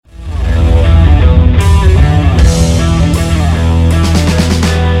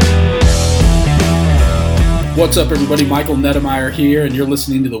What's up, everybody? Michael Nettemeyer here, and you're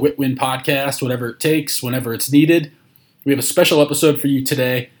listening to the WITWIN podcast, whatever it takes, whenever it's needed. We have a special episode for you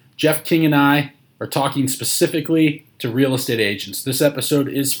today. Jeff King and I are talking specifically to real estate agents. This episode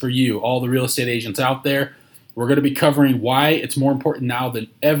is for you, all the real estate agents out there. We're going to be covering why it's more important now than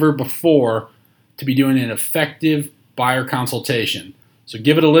ever before to be doing an effective buyer consultation. So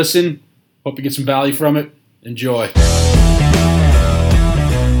give it a listen. Hope you get some value from it. Enjoy.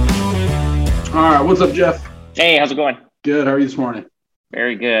 All right, what's up, Jeff? Hey, how's it going? Good. How are you this morning?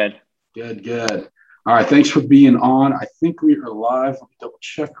 Very good. Good. All right, thanks for being on. I think we are live. Let me double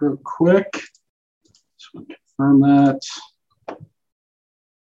check real quick. Just want to confirm that.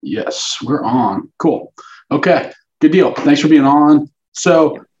 Yes, we're on. Cool. Okay, good deal. Thanks for being on.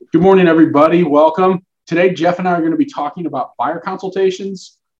 So, good morning, everybody. Welcome. Today, Jeff and I are going to be talking about buyer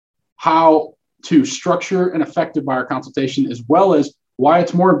consultations, how to structure an effective buyer consultation, as well as why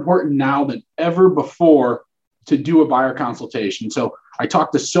it's more important now than ever before to do a buyer consultation. So I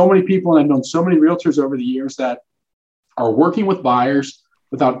talked to so many people, and I've known so many realtors over the years that are working with buyers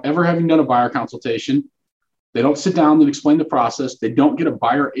without ever having done a buyer consultation. They don't sit down and explain the process. They don't get a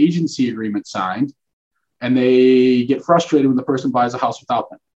buyer agency agreement signed, and they get frustrated when the person buys a house without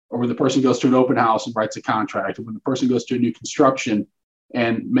them, or when the person goes to an open house and writes a contract, or when the person goes to a new construction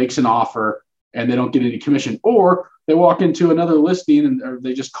and makes an offer and they don't get any commission, or they walk into another listing and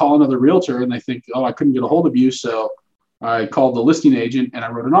they just call another realtor and they think, oh, I couldn't get a hold of you, so I called the listing agent and I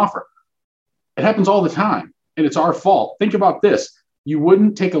wrote an offer. It happens all the time, and it's our fault. Think about this. You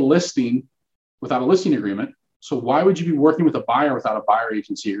wouldn't take a listing without a listing agreement, so why would you be working with a buyer without a buyer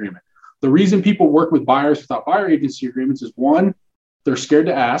agency agreement? The reason people work with buyers without buyer agency agreements is, one, they're scared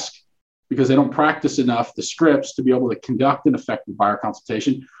to ask because they don't practice enough the scripts to be able to conduct an effective buyer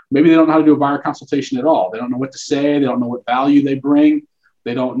consultation. Maybe they don't know how to do a buyer consultation at all. They don't know what to say. They don't know what value they bring.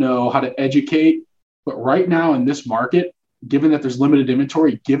 They don't know how to educate. But right now in this market, given that there's limited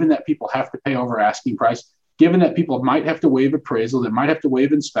inventory, given that people have to pay over asking price, given that people might have to waive appraisal, that might have to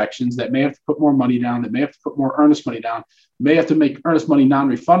waive inspections, that may have to put more money down, that may have to put more earnest money down, may have to make earnest money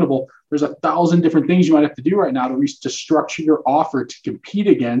non-refundable. There's 1,000 different things you might have to do right now to structure your offer to compete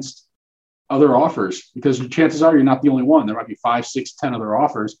against other offers, because chances are you're not the only one. There might be 5, 6, 10 other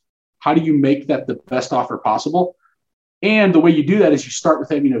offers. How do you make that the best offer possible? And the way you do that is you start with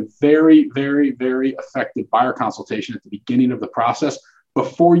having a very, very, very effective buyer consultation at the beginning of the process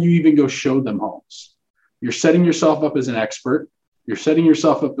before you even go show them homes. You're setting yourself up as an expert. You're setting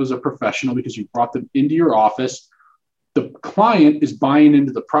yourself up as a professional because you brought them into your office. The client is buying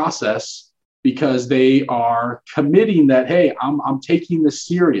into the process because they are committing that, hey, I'm taking this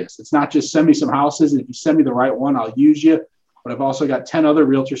serious. It's not just send me some houses, and if you send me the right one, I'll use you. But I've also got 10 other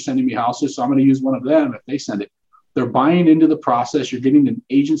realtors sending me houses, so I'm going to use one of them if they send it. They're buying into the process. You're getting an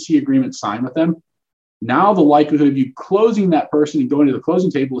agency agreement signed with them. Now the likelihood of you closing that person and going to the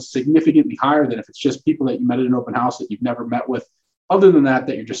closing table is significantly higher than if it's just people that you met at an open house that you've never met with, other than that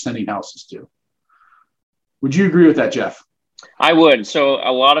you're just sending houses to. Would you agree with that, Jeff? I would. So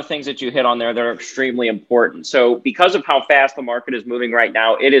a lot of things that you hit on there that are extremely important. So because of how fast the market is moving right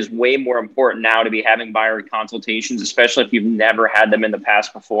now, it is way more important now to be having buyer consultations, especially if you've never had them in the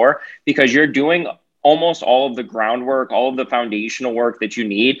past before, because you're doing almost all of the groundwork, all of the foundational work that you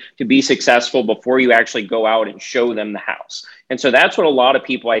need to be successful before you actually go out and show them the house. And so that's what a lot of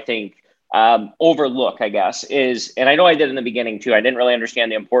people, I think, overlook, I guess, is, and I know I did in the beginning too, I didn't really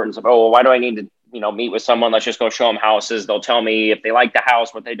understand the importance of, oh, well, why do I need to meet with someone? Let's just go show them houses. They'll tell me if they like the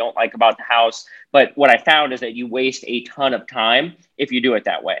house, what they don't like about the house. But what I found is that you waste a ton of time if you do it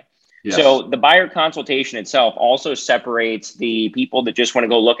that way. Yes. So the buyer consultation itself also separates the people that just want to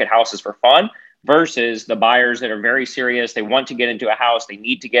go look at houses for fun versus the buyers that are very serious. They want to get into a house. They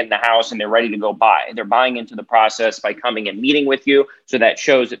need to get in the house and they're ready to go buy. They're buying into the process by coming and meeting with you. So that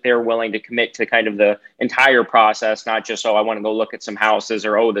shows that they're willing to commit to kind of the entire process, not just, oh, I want to go look at some houses,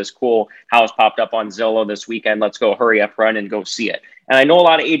 or, oh, this cool house popped up on Zillow this weekend. Let's go hurry up, run and go see it. And I know a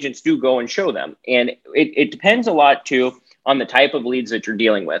lot of agents do go and show them. And it depends a lot too on the type of leads that you're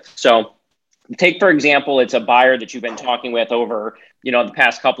dealing with. So take, for example, it's a buyer that you've been talking with over, the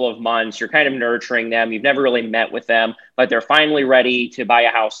past couple of months. You're kind of nurturing them. You've never really met with them, but they're finally ready to buy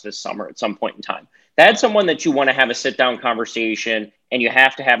a house this summer at some point in time. That's someone that you want to have a sit-down conversation, and you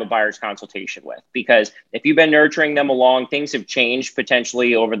have to have a buyer's consultation with, because if you've been nurturing them along, things have changed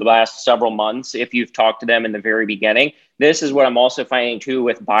potentially over the last several months. If you've talked to them in the very beginning, this is what I'm also finding too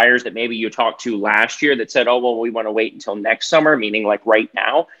with buyers that maybe you talked to last year that said, oh, well, we want to wait until next summer, meaning like right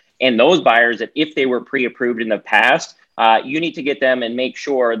now. And those buyers that if they were pre-approved in the past, you need to get them and make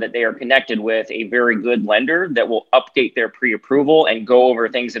sure that they are connected with a very good lender that will update their pre-approval and go over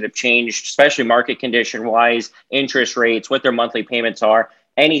things that have changed, especially market condition wise, interest rates, what their monthly payments are,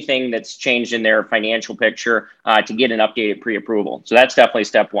 anything that's changed in their financial picture to get an updated pre-approval. So that's definitely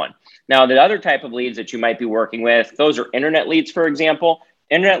step one. Now, the other type of leads that you might be working with, those are internet leads, for example.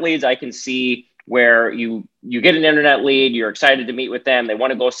 Internet leads, I can see where you get an internet lead, you're excited to meet with them, they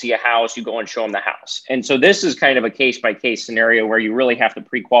want to go see a house, you go and show them the house. And so this is kind of a case-by-case scenario where you really have to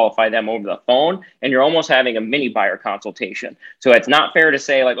pre-qualify them over the phone, and you're almost having a mini buyer consultation. So it's not fair to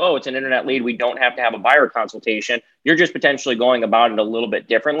say like, oh, it's an internet lead, we don't have to have a buyer consultation. You're just potentially going about it a little bit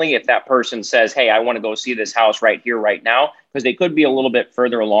differently if that person says, hey, I want to go see this house right here, right now, because they could be a little bit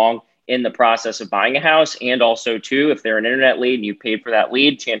further along in the process of buying a house. And also too, if they're an internet lead and you paid for that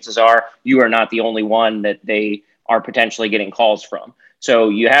lead, chances are you are not the only one that they are potentially getting calls from. So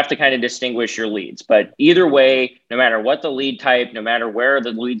you have to kind of distinguish your leads. But either way, no matter what the lead type, no matter where the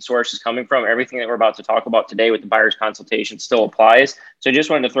lead source is coming from, everything that we're about to talk about today with the buyer's consultation still applies. So I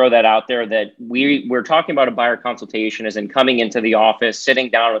just wanted to throw that out there that we're talking about a buyer consultation as in coming into the office, sitting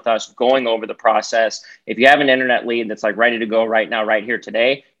down with us, going over the process. If you have an internet lead that's like ready to go right now, right here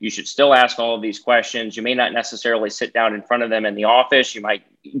today, you should still ask all of these questions. You may not necessarily sit down in front of them in the office. You might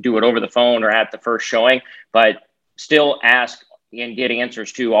do it over the phone or at the first showing, but still ask and get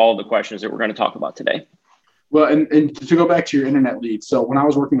answers to all of the questions that we're going to talk about today. Well, and to go back to your internet lead. So when I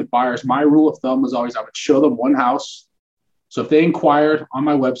was working with buyers, my rule of thumb was always I would show them one house. So if they inquired on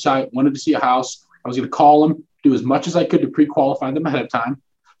my website, wanted to see a house, I was going to call them, do as much as I could to pre-qualify them ahead of time.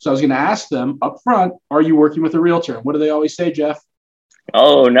 So I was going to ask them up front, are you working with a realtor? And what do they always say, Jeff?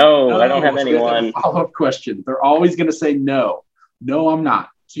 Oh, no, I don't have anyone. Follow-up question. They're always going to say no. No, I'm not.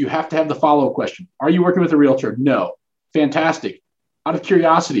 So you have to have the follow-up question. Are you working with a realtor? No. Fantastic. Out of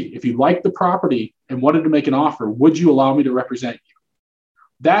curiosity, if you liked the property and wanted to make an offer, would you allow me to represent you?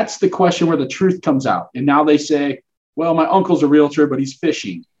 That's the question where the truth comes out. And now they say, well, my uncle's a realtor, but he's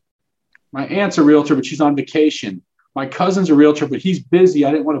fishing. My aunt's a realtor, but she's on vacation. My cousin's a realtor, but he's busy.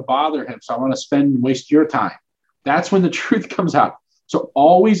 I didn't want to bother him, so I want to spend and waste your time. That's when the truth comes out. So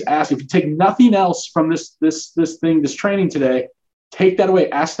always ask. If you take nothing else from this training today, take that away.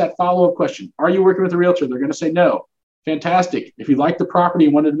 Ask that follow-up question. Are you working with a realtor? They're going to say no. Fantastic. If you like the property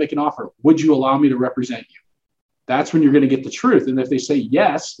and wanted to make an offer, would you allow me to represent you? That's when you're going to get the truth. And if they say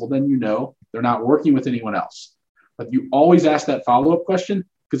yes, well, then you know they're not working with anyone else. But you always ask that follow-up question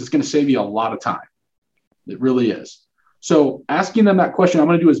because it's going to save you a lot of time. It really is. So asking them that question, I'm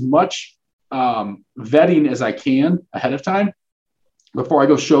going to do as much vetting as I can ahead of time before I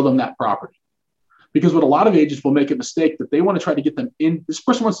go show them that property. Because what a lot of agents will make a mistake that they want to try to get them in. This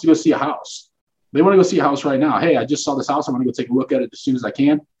person wants to go see a house. They want to go see a house right now. Hey, I just saw this house. I want to go take a look at it as soon as I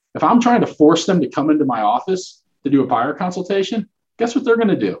can. If I'm trying to force them to come into my office to do a buyer consultation, guess what they're going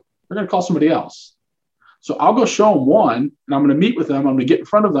to do? They're going to call somebody else. So I'll go show them one, and I'm going to meet with them. I'm going to get in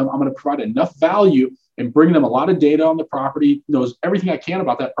front of them. I'm going to provide enough value and bring them a lot of data on the property, knows everything I can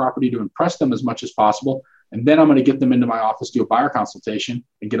about that property to impress them as much as possible. And then I'm going to get them into my office, do a buyer consultation,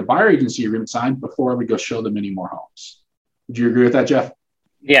 and get a buyer agency agreement signed before I would go show them any more homes. Would you agree with that, Jeff?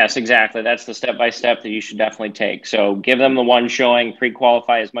 Yes, exactly. That's the step-by-step that you should definitely take. So give them the one showing,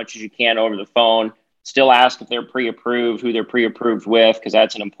 pre-qualify as much as you can over the phone. Still ask if they're pre-approved, who they're pre-approved with, because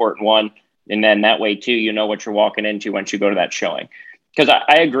that's an important one. And then that way, too, you know what you're walking into once you go to that showing. Because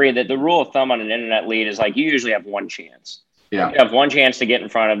I agree that the rule of thumb on an internet lead is like you usually have one chance. Yeah. You have one chance to get in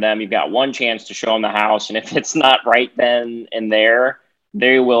front of them. You've got one chance to show them the house. And if it's not right then and there,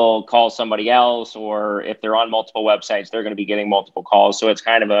 they will call somebody else, or if they're on multiple websites, they're going to be getting multiple calls. So it's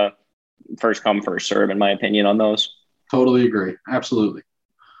kind of a first come, first serve, in my opinion, on those. Totally agree. Absolutely.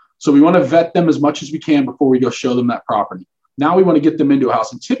 So we want to vet them as much as we can before we go show them that property. Now we want to get them into a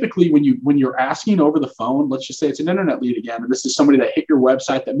house. And typically when you're asking over the phone, let's just say it's an internet lead again, and this is somebody that hit your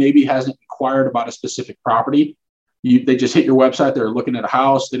website that maybe hasn't inquired about a specific property. They just hit your website. They're looking at a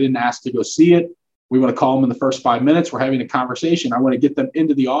house. They didn't ask to go see it. We want to call them in the first 5 minutes. We're having a conversation. I want to get them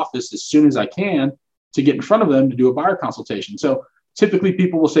into the office as soon as I can to get in front of them to do a buyer consultation. So typically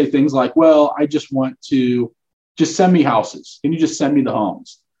people will say things like, well, I just want to just send me houses. Can you just send me the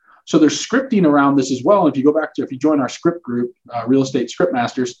homes? So there's scripting around this as well. If you join our script group, Real Estate Script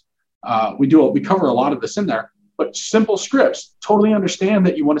Masters, we cover a lot of this in there, but simple scripts. Totally understand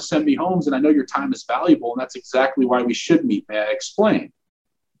that you want to send me homes, and I know your time is valuable, and that's exactly why we should meet. May I explain?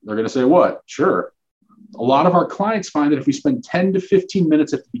 They're going to say, what? Sure. A lot of our clients find that if we spend 10 to 15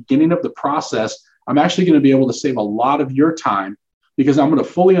 minutes at the beginning of the process, I'm actually going to be able to save a lot of your time because I'm going to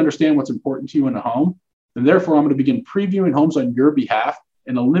fully understand what's important to you in a home. And therefore, I'm going to begin previewing homes on your behalf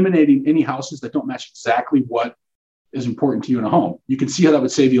and eliminating any houses that don't match exactly what is important to you in a home. You can see how that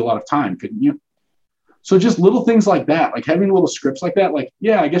would save you a lot of time, couldn't you? So just little things like that, like having little scripts like that, like,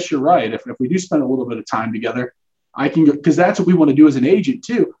 yeah, I guess you're right. If we do spend a little bit of time together, I can go, because that's what we want to do as an agent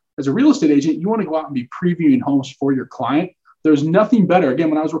too. As a real estate agent, you want to go out and be previewing homes for your client. There's nothing better. Again,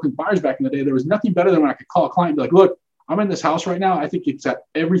 when I was working with buyers back in the day, there was nothing better than when I could call a client and be like, look, I'm in this house right now. I think it's got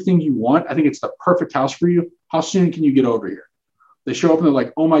everything you want. I think it's the perfect house for you. How soon can you get over here? They show up and they're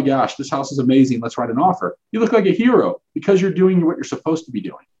like, oh my gosh, this house is amazing. Let's write an offer. You look like a hero because you're doing what you're supposed to be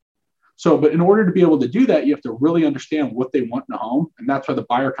doing. So, but in order to be able to do that, you have to really understand what they want in a home. And that's why the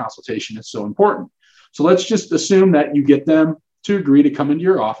buyer consultation is so important. So let's just assume that you get them to agree to come into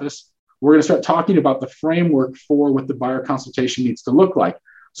your office. We're going to start talking about the framework for what the buyer consultation needs to look like.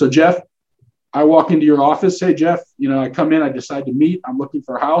 So Jeff, I walk into your office. Hey, Jeff, I come in, I decide to meet. I'm looking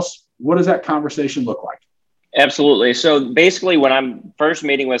for a house. What does that conversation look like? Absolutely. So basically, when I'm first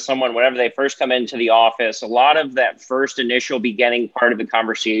meeting with someone, whenever they first come into the office, a lot of that first initial beginning part of the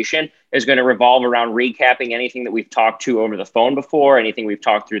conversation is going to revolve around recapping anything that we've talked to over the phone before, anything we've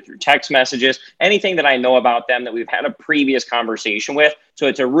talked through text messages, anything that I know about them that we've had a previous conversation with. So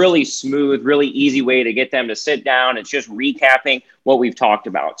it's a really smooth, really easy way to get them to sit down. It's just recapping what we've talked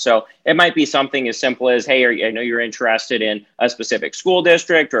about. So it might be something as simple as, hey, I know you're interested in a specific school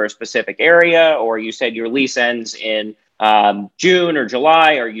district or a specific area, or you said your lease ends in June or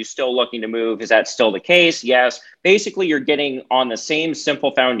July. Are you still looking to move? Is that still the case? Yes. Basically, you're getting on the same simple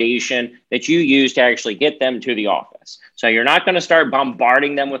foundation that you use to actually get them to the office. So you're not going to start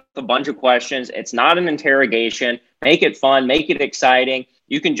bombarding them with a bunch of questions. It's not an interrogation. Make it fun, make it exciting.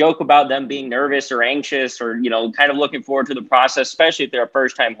 You can joke about them being nervous or anxious or, kind of looking forward to the process, especially if they're a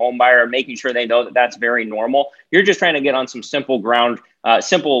first-time home buyer, making sure they know that that's very normal. You're just trying to get on some simple ground,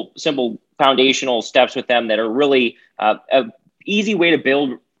 simple foundational steps with them that are really an easy way to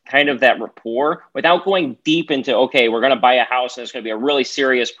build kind of that rapport without going deep into, okay, we're going to buy a house and it's going to be a really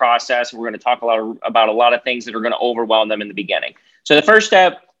serious process. We're going to talk about a lot of things that are going to overwhelm them in the beginning. So the first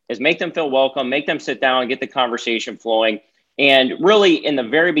step is make them feel welcome, make them sit down and get the conversation flowing. And really in the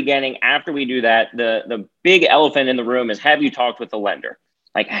very beginning, after we do that, the big elephant in the room is, have you talked with the lender?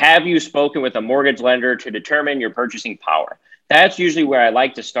 Like, have you spoken with a mortgage lender to determine your purchasing power? That's usually where I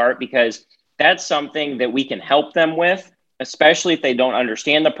like to start, because that's something that we can help them with, especially if they don't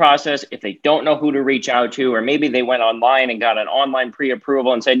understand the process, if they don't know who to reach out to, or maybe they went online and got an online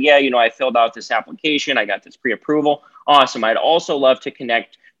pre-approval and said, yeah, I filled out this application, I got this pre-approval. Awesome. I'd also love to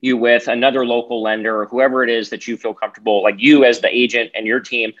connect you with another local lender or whoever it is that you feel comfortable, like you as the agent and your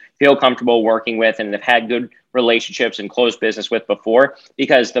team feel comfortable working with and have had good relationships and closed business with before.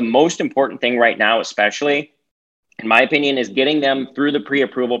 Because the most important thing right now, especially in my opinion, is getting them through the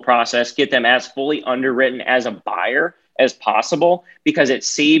pre-approval process, get them as fully underwritten as a buyer as possible, because it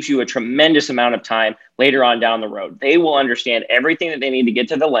saves you a tremendous amount of time later on down the road. They will understand everything that they need to get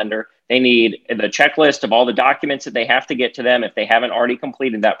to the lender. They need the checklist of all the documents that they have to get to them if they haven't already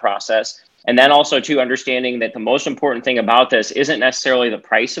completed that process. And then also too, understanding that the most important thing about this isn't necessarily the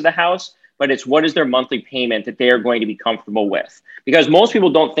price of the house, but it's what is their monthly payment that they are going to be comfortable with. Because most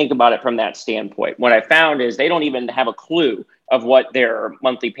people don't think about it from that standpoint. What I found is they don't even have a clue of what their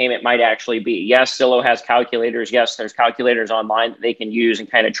monthly payment might actually be. Yes, Zillow has calculators. Yes, there's calculators online that they can use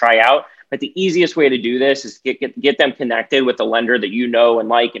and kind of try out. But the easiest way to do this is get them connected with a lender that you know and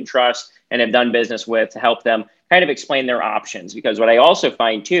like and trust and have done business with, to help them kind of explain their options. Because what I also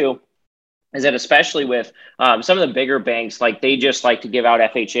find too is that, especially with some of the bigger banks, like, they just like to give out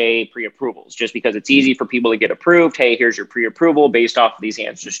FHA pre-approvals just because it's easy for people to get approved. Hey, here's your pre-approval based off of these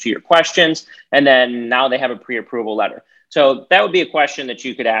answers to your questions. And then now they have a pre-approval letter. So that would be a question that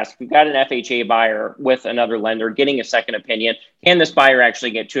you could ask. If you've got an FHA buyer with another lender getting a second opinion, can this buyer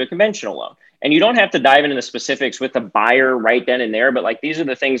actually get to a conventional loan? And you don't have to dive into the specifics with the buyer right then and there, but like, these are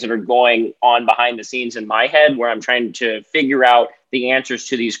the things that are going on behind the scenes in my head, where I'm trying to figure out the answers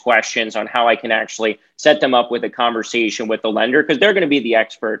to these questions on how I can actually set them up with a conversation with the lender, because they're going to be the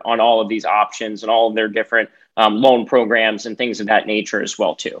expert on all of these options and all of their different loan programs and things of that nature as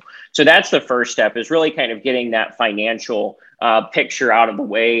well too. So that's the first step, is really kind of getting that financial picture out of the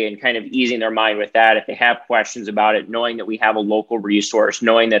way and kind of easing their mind with that. If they have questions about it, knowing that we have a local resource,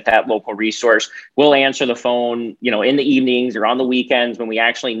 knowing that that local resource will answer the phone, in the evenings or on the weekends when we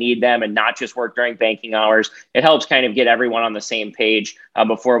actually need them, and not just work during banking hours. It helps kind of get everyone on the same page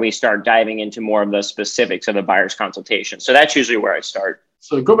before we start diving into more of the specifics of the buyer's consultation. So that's usually where I start.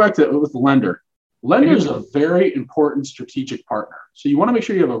 So go back to with the lender. Lender is a very important strategic partner. So you want to make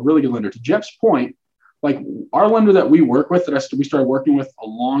sure you have a really good lender. To Jeff's point, like our lender that we work with, that we started working with a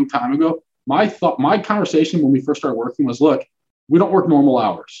long time ago, my conversation when we first started working was, look, we don't work normal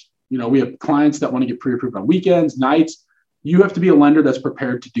hours. We have clients that want to get pre-approved on weekends, nights. You have to be a lender that's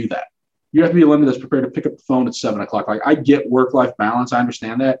prepared to do that. You have to be a lender that's prepared to pick up the phone at 7 o'clock. Like, I get work-life balance. I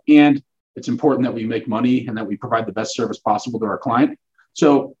understand that. And it's important that we make money and that we provide the best service possible to our client.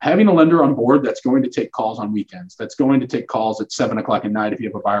 So having a lender on board that's going to take calls on weekends, that's going to take calls at 7 o'clock at night if you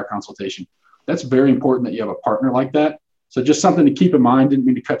have a buyer consultation, that's very important that you have a partner like that. So just something to keep in mind. Didn't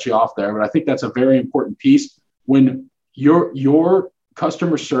mean to cut you off there, but I think that's a very important piece. When your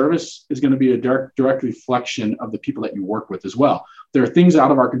customer service is going to be a direct reflection of the people that you work with as well. There are things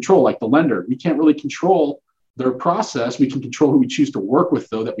out of our control, like the lender. We can't really control their process. We can control who we choose to work with,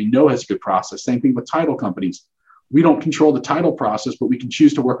 though, that we know has a good process. Same thing with title companies. We don't control the title process, but we can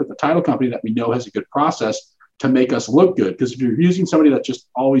choose to work with the title company that we know has a good process to make us look good. Because if you're using somebody that's just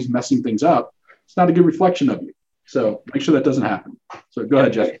always messing things up, it's not a good reflection of you. So make sure that doesn't happen. So go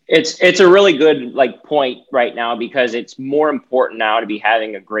ahead, Jeff. It's a really good point right now, because it's more important now to be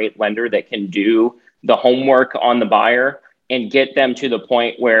having a great lender that can do the homework on the buyer and get them to the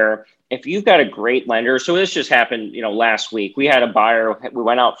point where if you've got a great lender. So this just happened, last week. We had a buyer. We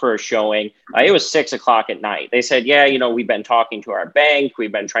went out for a showing. It was 6 o'clock at night. They said, yeah, we've been talking to our bank.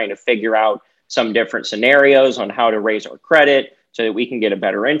 We've been trying to figure out some different scenarios on how to raise our credit so that we can get a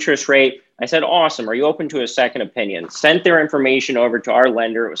better interest rate. I said, awesome. Are you open to a second opinion? Sent their information over to our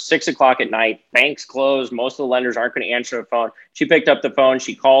lender. It was 6 o'clock at night. Banks closed. Most of the lenders aren't going to answer the phone. She picked up the phone.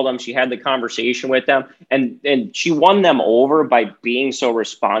 She called them. She had the conversation with them. And she won them over by being so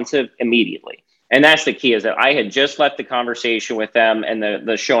responsive immediately. And that's the key, is that I had just left the conversation with them and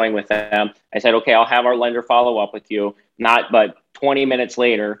the showing with them. I said, okay, I'll have our lender follow up with you. But 20 minutes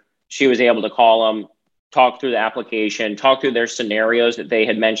later, she was able to call them, talk through the application, talk through their scenarios that they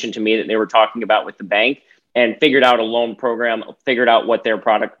had mentioned to me that they were talking about with the bank, and figured out a loan program, figured out what their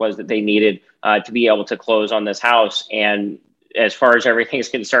product was that they needed to be able to close on this house. And as far as everything's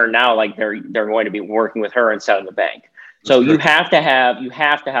concerned now, they're going to be working with her instead of the bank. So you have to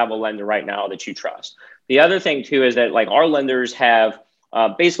have a lender right now that you trust. The other thing too is that our lenders have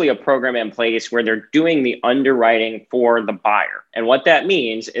basically a program in place where they're doing the underwriting for the buyer. And what that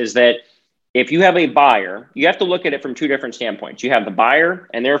means is that if you have a buyer, you have to look at it from two different standpoints. You have the buyer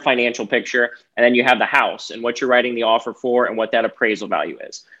and their financial picture, and then you have the house and what you're writing the offer for and what that appraisal value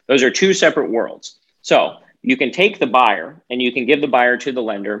is. Those are two separate worlds. So you can take the buyer and you can give the buyer to the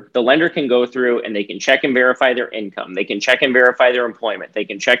lender. The lender can go through and they can check and verify their income. They can check and verify their employment. They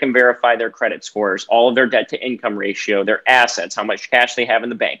can check and verify their credit scores, all of their debt to income ratio, their assets, how much cash they have in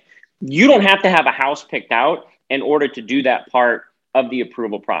the bank. You don't have to have a house picked out in order to do that part of the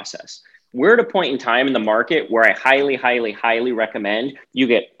approval process. We're at a point in time in the market where I highly, highly, highly recommend you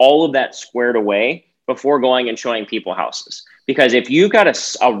get all of that squared away before going and showing people houses. Because if you've got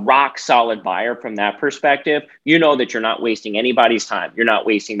a rock solid buyer from that perspective, you know that you're not wasting anybody's time. You're not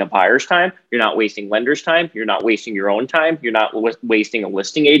wasting the buyer's time. You're not wasting lender's time. You're not wasting your own time. You're not wasting a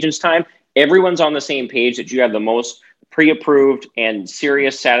listing agent's time. Everyone's on the same page that you have the most pre-approved and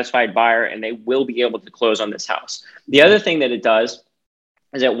serious satisfied buyer, and they will be able to close on this house. The other thing that it does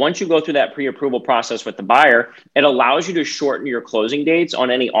is that once you go through that pre-approval process with the buyer, it allows you to shorten your closing dates on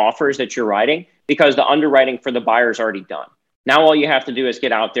any offers that you're writing, because the underwriting for the buyer is already done. Now, all you have to do is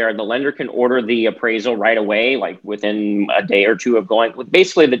get out there. The lender can order the appraisal right away, within a day or two of going.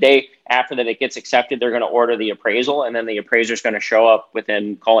 Basically, the day after that it gets accepted, they're going to order the appraisal, and then the appraiser is going to show up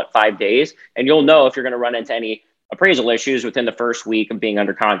within, call it 5 days. And you'll know if you're going to run into any appraisal issues within the first week of being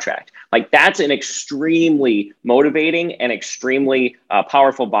under contract. That's an extremely motivating and extremely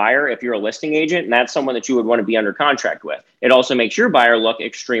powerful buyer if you're a listing agent, and that's someone that you would want to be under contract with. It also makes your buyer look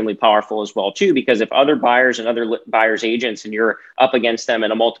extremely powerful as well too, because if other buyers and other buyers agents and you're up against them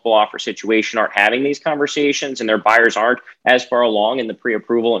in a multiple offer situation aren't having these conversations and their buyers aren't as far along in the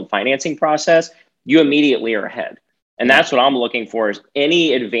pre-approval and financing process, you immediately are ahead. And that's what I'm looking for, is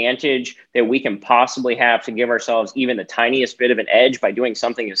any advantage that we can possibly have to give ourselves even the tiniest bit of an edge by doing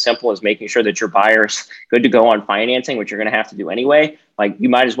something as simple as making sure that your buyer's good to go on financing, which you're going to have to do anyway. You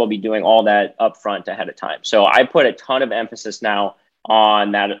might as well be doing all that upfront ahead of time. So I put a ton of emphasis now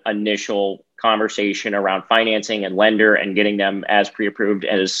on that initial conversation around financing and lender and getting them as pre-approved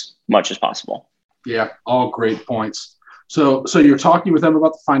as much as possible. Yeah, all great points. So you're talking with them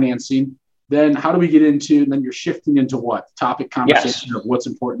about the financing. Then how do we get into, and then you're shifting into what? Topic conversation of what's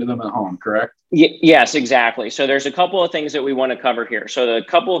important to them at home, correct? Yes, exactly. So there's a couple of things that we want to cover here. So the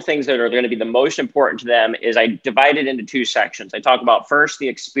couple of things that are going to be the most important to them is I divide it into two sections. I talk about first the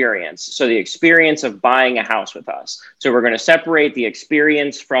experience. So the experience of buying a house with us. So we're going to separate the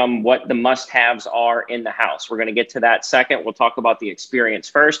experience from what the must-haves are in the house. We're going to get to that second. We'll talk about the experience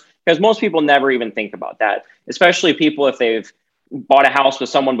first, because most people never even think about that, especially people if they've bought a house with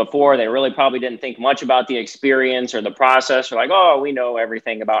someone before. They really probably didn't think much about the experience or the process. They're like, oh, we know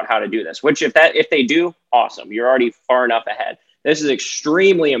everything about how to do this, which if they do, awesome. You're already far enough ahead. This is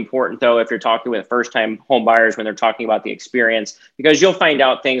extremely important, though, if you're talking with first-time home buyers when they're talking about the experience, because you'll find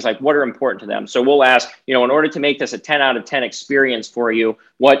out things like what are important to them. So we'll ask, in order to make this a 10 out of 10 experience for you,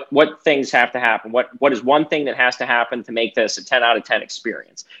 what things have to happen? What is one thing that has to happen to make this a 10 out of 10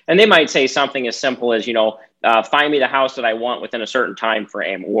 experience? And they might say something as simple as, find me the house that I want within a certain time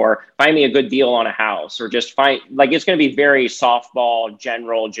frame, or find me a good deal on a house, or just it's going to be very softball,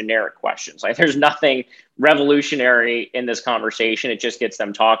 general, generic questions. Like there's nothing revolutionary in this conversation. It just gets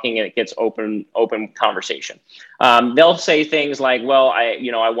them talking and it gets open conversation. They'll say things like, well, I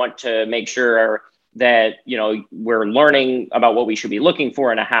want to make sure that, we're learning about what we should be looking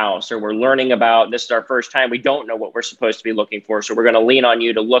for in a house, or we're learning about, this is our first time, we don't know what we're supposed to be looking for. So we're going to lean on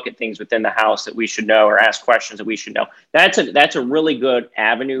you to look at things within the house that we should know, or ask questions that we should know. That's a really good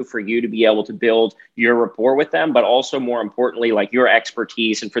avenue for you to be able to build your rapport with them, but also more importantly, like your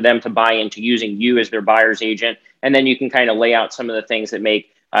expertise, and for them to buy into using you as their buyer's agent. And then you can kind of lay out some of the things that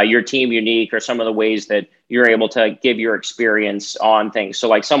make your team unique, or some of the ways that you're able to give your experience on things. So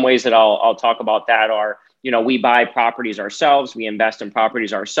like some ways that I'll talk about that are, we buy properties ourselves, we invest in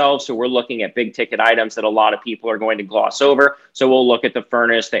properties ourselves. So we're looking at big ticket items that a lot of people are going to gloss over. So we'll look at the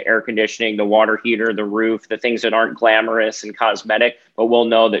furnace, the air conditioning, the water heater, the roof, the things that aren't glamorous and cosmetic, but we'll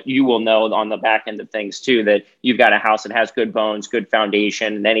know that you will know on the back end of things too, that you've got a house that has good bones, good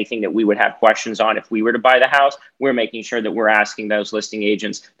foundation, and anything that we would have questions on if we were to buy the house, we're making sure that we're asking those listing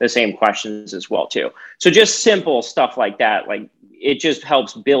agents the same questions as well too. So just simple stuff like that, like it just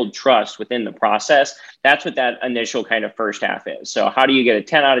helps build trust within the process. That's what that initial kind of first half is. So how do you get a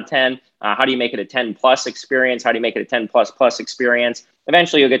 10 out of 10? How do you make it a 10 plus experience? How do you make it a 10 plus experience?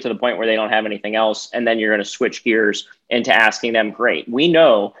 Eventually you'll get to the point where they don't have anything else. And then you're going to switch gears into asking them, great. We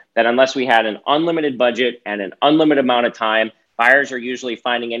know that unless we had an unlimited budget and an unlimited amount of time, buyers are usually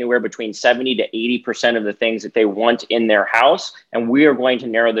finding anywhere between 70 to 80% of the things that they want in their house. And we are going to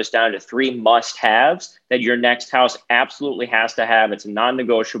narrow this down to 3 must-haves that your next house absolutely has to have. It's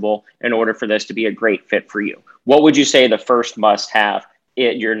non-negotiable in order for this to be a great fit for you. What would you say the first must-have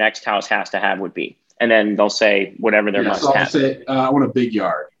your next house has to have would be? And then they'll say whatever their must-have. So I'll say, I want a big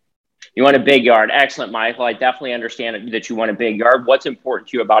yard. You want a big yard. Excellent, Michael. I definitely understand that you want a big yard. What's important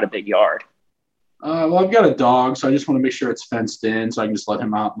to you about a big yard? Well, I've got a dog, so I just want to make sure it's fenced in so I can just let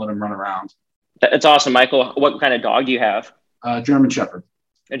him out and let him run around. That's awesome, Michael. What kind of dog do you have? German Shepherd.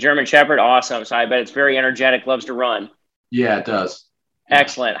 A German Shepherd? Awesome. So I bet it's very energetic, loves to run. Yeah, it does.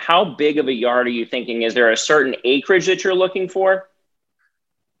 Excellent. How big of a yard are you thinking? Is there a certain acreage that you're looking for?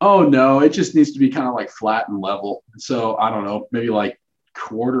 Oh, no. It just needs to be kind of like flat and level. So I don't know, maybe like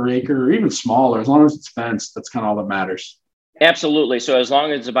quarter acre or even smaller. As long as it's fenced, that's kind of all that matters. Absolutely. So as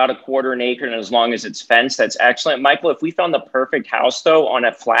long as it's about a quarter an acre and as long as it's fenced, that's excellent. Michael, if we found the perfect house, though, on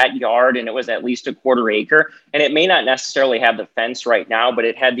a flat yard and it was at least a quarter acre, and it may not necessarily have the fence right now, but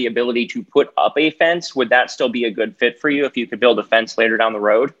it had the ability to put up a fence, would that still be a good fit for you if you could build a fence later down the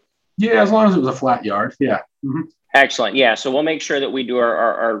road? Yeah, as long as it was a flat yard. Yeah. Mm-hmm. Excellent. Yeah. So we'll make sure that we do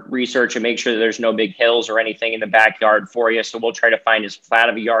our research and make sure that there's no big hills or anything in the backyard for you. So we'll try to find as flat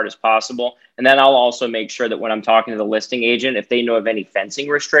of a yard as possible. And then I'll also make sure that when I'm talking to the listing agent, if they know of any fencing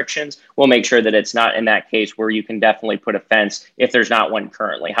restrictions, we'll make sure that it's not in that case where you can definitely put a fence if there's not one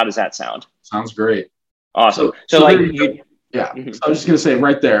currently. How does that sound? Sounds great. Awesome. So like, yeah. Mm-hmm. So I was just going to say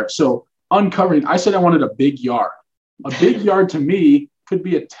right there. So uncovering, I said I wanted a big yard. A big yard to me could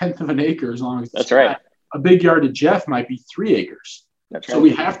be 1/10 of an acre as long as it's That's flat. right. A big yard to Jeff might be 3 acres. That's so right. We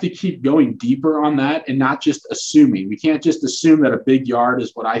have to keep going deeper on that and not just assuming. We can't just assume that a big yard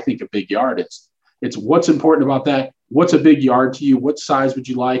is what I think a big yard is. It's what's important about that. What's a big yard to you? What size would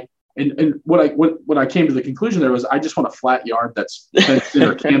you like? And what I came to the conclusion there was I just want a flat yard that's fenced in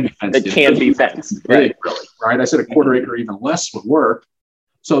or can be fenced in. That can be fenced. Big, really, right? I said a quarter acre, even less would work.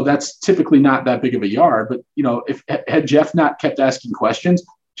 So that's typically not that big of a yard. But, if had Jeff not kept asking questions,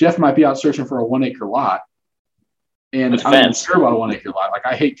 Jeff might be out searching for a 1 acre lot. And I'm not sure about a 1 acre lot. Like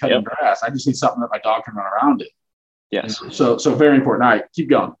I hate cutting grass. I just need something that my dog can run around in. Yes. So very important. All right, keep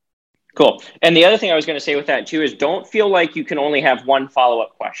going. Cool. And the other thing I was going to say with that too is don't feel like you can only have one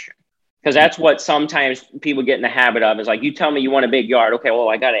follow-up question. Because that's what sometimes people get in the habit of is like, you tell me you want a big yard. Okay, well,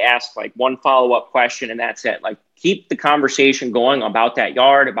 I got to ask like one follow-up question and that's it. Like keep the conversation going about that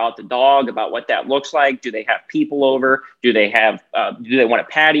yard, about the dog, about what that looks like. Do they have people over? Do they want a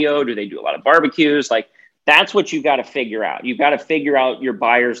patio? Do they do a lot of barbecues? Like that's what you've got to figure out. You've got to figure out your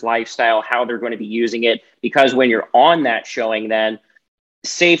buyer's lifestyle, how they're going to be using it. Because when you're on that showing, then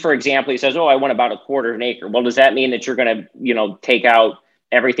say, for example, he says, oh, I want about a quarter of an acre. Well, does that mean that you're going to, take out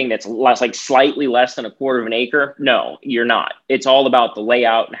everything that's less, like slightly less than a quarter of an acre? No, you're not. It's all about the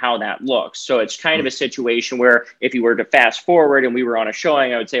layout and how that looks. So it's kind of a situation where if you were to fast forward and we were on a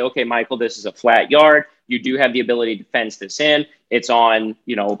showing, I would say, okay, Michael, this is a flat yard. You do have the ability to fence this in. It's on,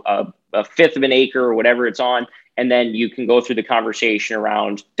 a fifth of an acre or whatever it's on. And then you can go through the conversation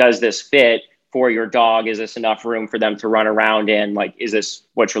around, does this fit for your dog? Is this enough room for them to run around in? Like, is this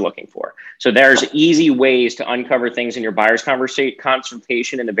what you're looking for? So there's easy ways to uncover things in your buyer's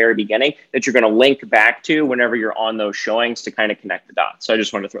consultation in the very beginning that you're going to link back to whenever you're on those showings to kind of connect the dots. So I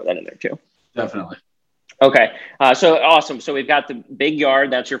just wanted to throw that in there too. Definitely. Okay. So awesome. So we've got the big yard.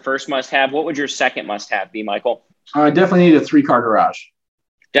 That's your first must-have. What would your second must-have be, Michael? I definitely need a 3-car garage.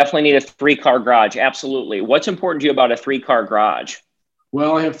 Definitely need a 3-car garage. Absolutely. What's important to you about a 3-car garage?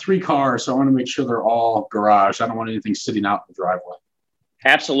 Well, I have 3 cars, so I want to make sure they're all garaged. I don't want anything sitting out in the driveway.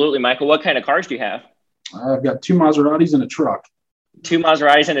 Absolutely, Michael. What kind of cars do you have? I've got 2 Maseratis and a truck. 2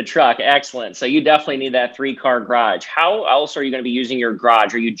 Maseratis and a truck. Excellent. So you definitely need that 3-car garage. How else are you going to be using your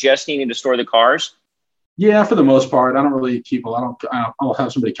garage? Are you just needing to store the cars? Yeah, for the most part. I don't really keep I'll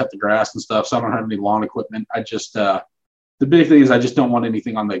have somebody cut the grass and stuff, so I don't have any lawn equipment. I just the big thing is I just don't want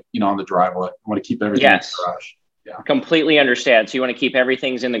anything on the on the driveway. I want to keep everything in the garage. Yeah. Completely understand. So you want to keep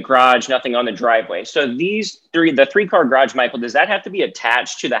everything's in the garage, nothing on the driveway. So the 3-car garage, Michael, does that have to be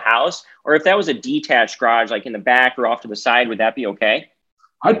attached to the house? Or if that was a detached garage, like in the back or off to the side, would that be okay?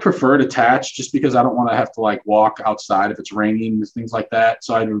 I'd prefer it attached just because I don't want to have to like walk outside if it's raining, things like that.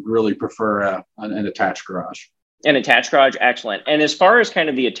 So I'd really prefer an attached garage. An attached garage, excellent. And as far as kind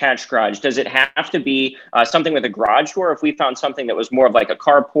of the attached garage, does it have to be something with a garage door? If we found something that was more of like a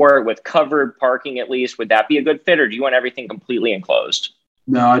carport with covered parking at least, would that be a good fit, or do you want everything completely enclosed?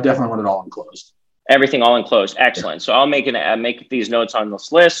 No, I definitely want it all enclosed. Everything all enclosed, excellent. So I'll make these notes on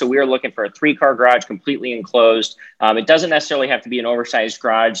this list. So we are looking for a 3-car garage completely enclosed. It doesn't necessarily have to be an oversized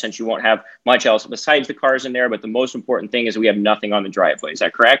garage since you won't have much else besides the cars in there. But the most important thing is we have nothing on the driveway. Is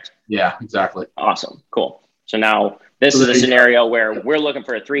that correct? Yeah, exactly. Awesome, cool. So now this is a scenario where we're looking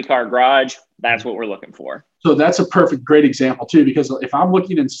for a 3-car garage. That's what we're looking for. So that's a great example too, because if I'm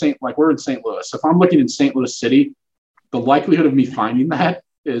looking in we're in St. Louis. If I'm looking in St. Louis City, the likelihood of me finding that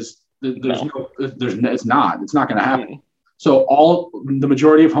is it's not going to happen. Mm-hmm. So the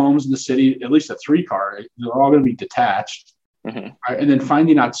majority of homes in the city, at least a 3-car, they're all going to be detached. Mm-hmm. And then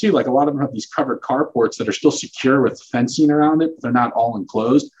finding out too, like a lot of them have these covered carports that are still secure with fencing around it, but they're not all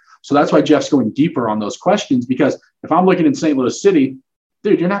enclosed. So that's why Jeff's going deeper on those questions, because if I'm looking in St. Louis City,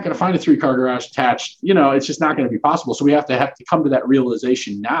 dude, you're not going to find a 3-car garage attached. It's just not going to be possible. So we have to come to that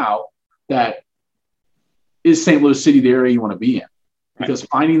realization now that is St. Louis City the area you want to be in? Because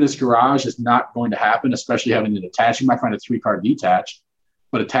finding this garage is not going to happen, especially having it attached. You might find a 3-car detached,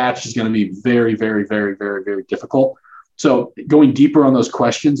 but attached is going to be very, very, very, very, very difficult. So going deeper on those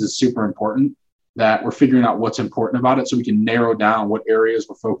questions is super important, that we're figuring out what's important about it so we can narrow down what areas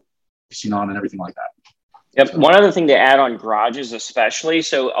we're focusing on and everything like that. Yep. So, one other thing to add on garages, especially.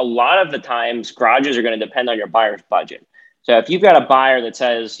 So a lot of the times garages are going to depend on your buyer's budget. So if you've got a buyer that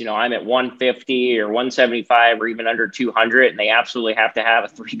says, I'm at 150 or 175 or even under 200, and they absolutely have to have a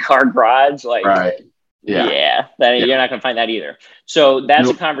 3-car garage, like, right. You're not going to find that either. So that's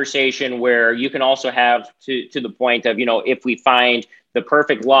a conversation where you can also have to the point of, if we find the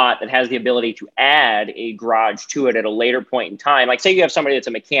perfect lot that has the ability to add a garage to it at a later point in time, like say you have somebody that's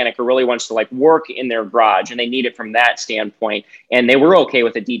a mechanic who really wants to like work in their garage and they need it from that standpoint, and they were okay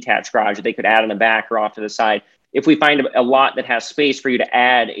with a detached garage that they could add in the back or off to the side. If we find a lot that has space for you to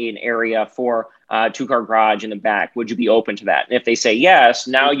add an area for a 2-car garage in the back, would you be open to that? And if they say yes,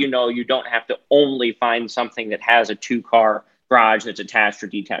 now you don't have to only find something that has a 2-car garage that's attached or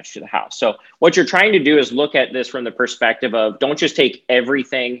detached to the house. So what you're trying to do is look at this from the perspective of, don't just take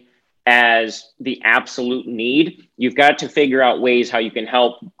everything as the absolute need. You've got to figure out ways how you can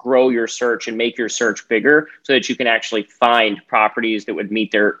help grow your search and make your search bigger so that you can actually find properties that would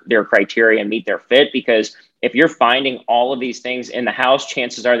meet their criteria and meet their fit. Because if you're finding all of these things in the house,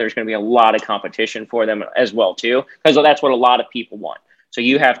 chances are there's going to be a lot of competition for them as well too, because that's what a lot of people want. So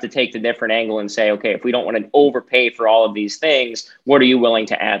you have to take the different angle and say, okay, if we don't want to overpay for all of these things, what are you willing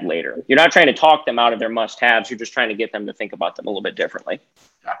to add later? You're not trying to talk them out of their must-haves. You're just trying to get them to think about them a little bit differently.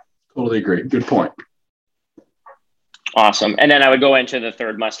 Yeah, totally agree. Good point. Awesome. And then I would go into the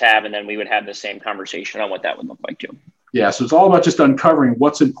third must-have, and then we would have the same conversation on what that would look like too. Yeah, so it's all about just uncovering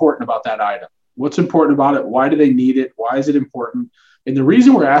what's important about that item. What's important about it? Why do they need it? Why is it important? And the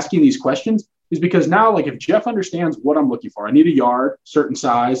reason we're asking these questions is because now, like, if Jeff understands what I'm looking for, I need a yard, certain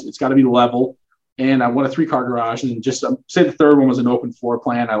size, it's got to be level, and I want a 3-car garage, and just say the third one was an open floor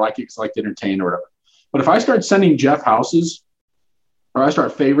plan. I like it because I like to entertain or whatever. But if I start sending Jeff houses, or I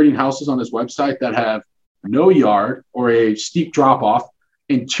start favoriting houses on his website that have no yard or a steep drop off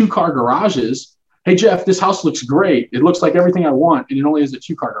and 2-car garages, hey, Jeff, this house looks great. It looks like everything I want, and it only has a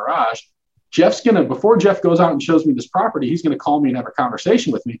 2-car garage. Before Jeff goes out and shows me this property, he's going to call me and have a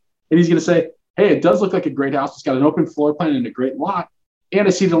conversation with me. And he's going to say, hey, it does look like a great house. It's got an open floor plan and a great lot. And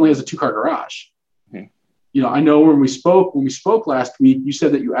I see it only has a 2-car garage. I know when we spoke last week, you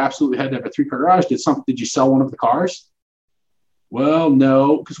said that you absolutely had to have a 3-car garage. Did you sell one of the cars? Well,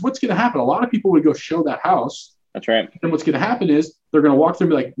 no, because what's going to happen? A lot of people would go show that house. That's right. And what's going to happen is they're going to walk through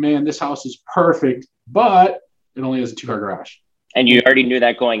and be like, man, this house is perfect, but it only has a 2-car garage. And you already knew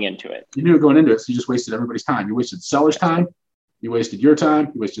that going into it. You knew it going into it, so you just wasted everybody's time. You wasted the seller's time. You wasted your time.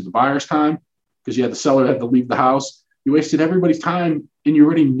 You wasted the buyer's time because the seller had to leave the house. You wasted everybody's time, and you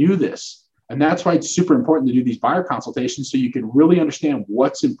already knew this. And that's why it's super important to do these buyer consultations so you can really understand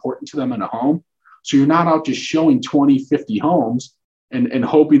what's important to them in a home. So you're not out just showing 20, 50 homes and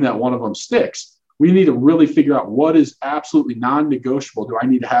hoping that one of them sticks. We need to really figure out what is absolutely non-negotiable do I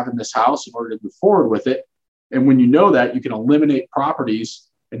need to have in this house in order to move forward with it. And when you know that, you can eliminate properties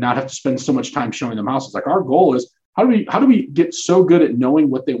and not have to spend so much time showing them houses. Like our goal is, how do we get so good at knowing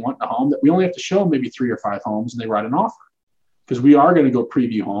what they want in a home that we only have to show them maybe 3 or 5 homes and they write an offer? Because we are going to go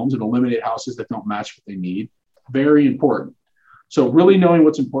preview homes and eliminate houses that don't match what they need. Very important. So really knowing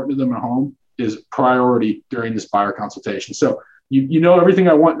what's important to them in a home is priority during this buyer consultation. So you know everything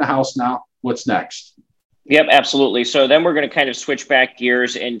I want in a house now. What's next? Yep, absolutely. So then we're going to kind of switch back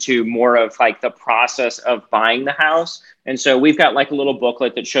gears into more of like the process of buying the house. And so we've got like a little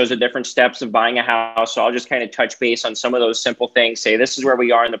booklet that shows the different steps of buying a house. So I'll just kind of touch base on some of those simple things. Say, this is where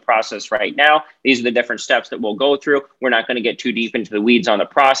we are in the process right now. These are the different steps that we'll go through. We're not going to get too deep into the weeds on the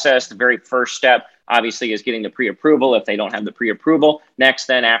process. The very first step, obviously, is getting the pre-approval if they don't have the pre-approval. Next,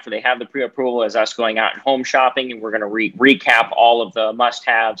 then after they have the pre-approval, is us going out and home shopping. And we're going to recap all of the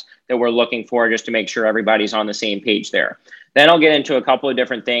must-haves that we're looking for just to make sure everybody's on the same page there. Then I'll get into a couple of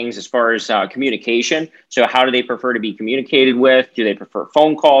different things as far as communication. So how do they prefer to be communicated with? Do they prefer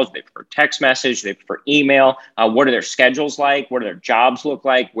phone calls? Do they prefer text message? Do they prefer email? What are their schedules like? What do their jobs look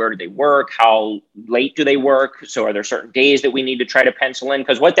like? Where do they work? How late do they work? So are there certain days that we need to try to pencil in?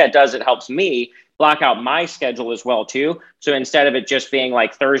 Because what that does, it helps me block out my schedule as well too. So instead of it just being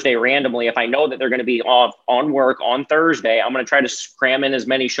like Thursday randomly, if I know that they're going to be off on work on Thursday, I'm going to try to cram in as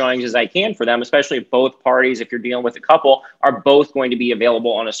many showings as I can for them, especially if both parties, if you're dealing with a couple, are both going to be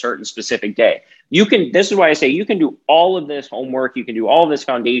available on a certain specific day. This is why I say you can do all of this homework. You can do all of this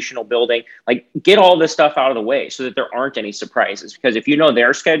foundational building, like get all this stuff out of the way so that there aren't any surprises. Because if you know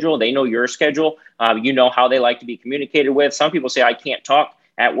their schedule, they know your schedule, you know how they like to be communicated with. Some people say, I can't talk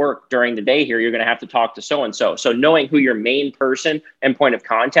at work during the day here, you're going to have to talk to so-and-so. So knowing who your main person and point of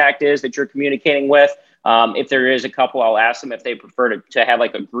contact is that you're communicating with. If there is a couple, I'll ask them if they prefer to have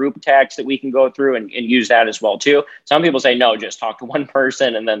like a group text that we can go through and use that as well too. Some people say, no, just talk to one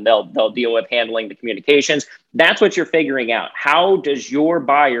person and then they'll deal with handling the communications. That's what you're figuring out. How does your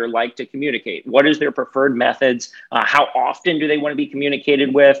buyer like to communicate? What is their preferred methods? How often do they want to be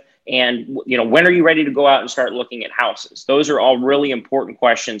communicated with? And, when are you ready to go out and start looking at houses? Those are all really important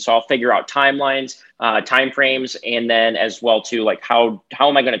questions. So I'll figure out timelines, timeframes, and then as well too, like how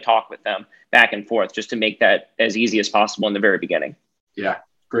am I going to talk with them back and forth just to make that as easy as possible in the very beginning. Yeah,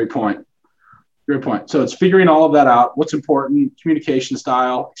 great point. Great point. So it's figuring all of that out. What's important, communication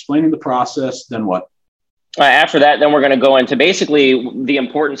style, explaining the process, then what? After that, then we're going to go into basically the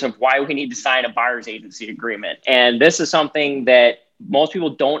importance of why we need to sign a buyer's agency agreement. And this is something that most people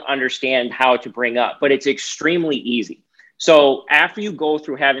don't understand how to bring up, but it's extremely easy. So after you go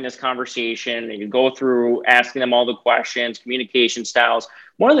through having this conversation and you go through asking them all the questions, communication styles,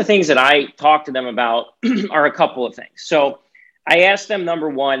 one of the things that I talk to them about are a couple of things. So I ask them, number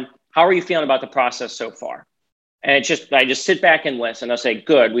one, how are you feeling about the process so far? And I just sit back and listen. They'll say,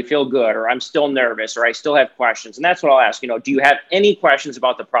 good, we feel good, or I'm still nervous, or I still have questions. And that's what I'll ask, do you have any questions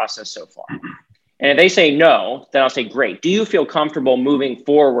about the process so far? And if they say no, then I'll say, great. Do you feel comfortable moving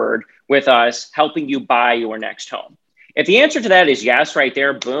forward with us helping you buy your next home? If the answer to that is yes, right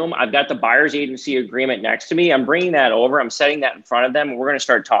there, boom, I've got the buyer's agency agreement next to me. I'm bringing that over. I'm setting that in front of them, and we're going to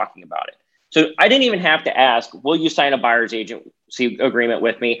start talking about it. So I didn't even have to ask, will you sign a buyer's agency agreement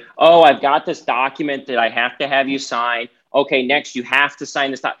with me? Oh, I've got this document that I have to have you sign. Okay, next you have to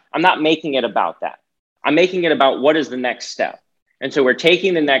sign this. I'm not making it about that. I'm making it about what is the next step. And so we're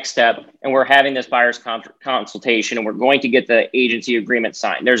taking the next step and we're having this buyer's consultation and we're going to get the agency agreement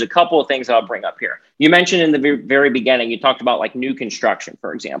signed. There's a couple of things I'll bring up here. You mentioned in the very beginning, you talked about like new construction,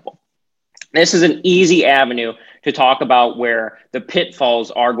 for example. This is an easy avenue to talk about where the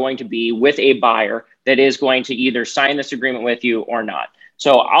pitfalls are going to be with a buyer that is going to either sign this agreement with you or not.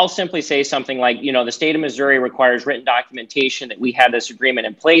 So I'll simply say something like, the state of Missouri requires written documentation that we have this agreement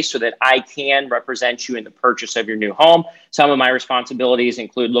in place so that I can represent you in the purchase of your new home. Some of my responsibilities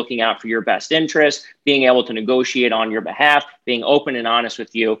include looking out for your best interest, being able to negotiate on your behalf, being open and honest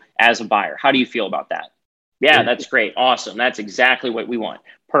with you as a buyer. How do you feel about that? Yeah, that's great. Awesome. That's exactly what we want.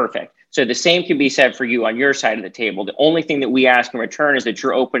 Perfect. So the same can be said for you on your side of the table. The only thing that we ask in return is that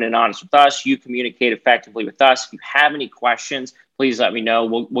you're open and honest with us. You communicate effectively with us. If you have any questions, please let me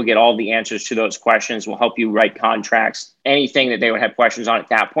know. We'll get all the answers to those questions. We'll help you write contracts, anything that they would have questions on at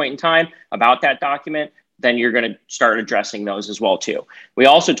that point in time about that document. Then you're going to start addressing those as well too. We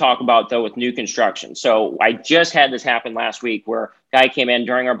also talk about, though, with new construction. So I just had this happen last week where a guy came in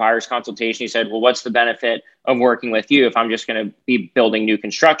during our buyer's consultation. He said, well, what's the benefit of working with you if I'm just going to be building new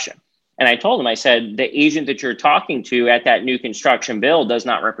construction? And I told him, I said, the agent that you're talking to at that new construction build does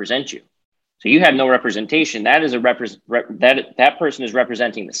not represent you. So you have no representation. That is that person is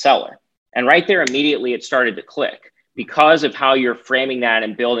representing the seller. And right there, immediately it started to click because of how you're framing that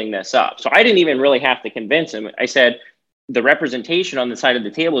and building this up. So I didn't even really have to convince him. I said, the representation on the side of the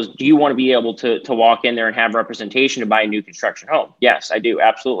table is, do you want to be able to walk in there and have representation to buy a new construction home? Yes, I do.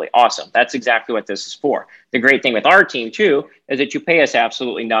 Absolutely. Awesome. That's exactly what this is for. The great thing with our team too, is that you pay us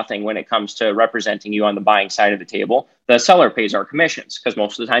absolutely nothing when it comes to representing you on the buying side of the table. The seller pays our commissions because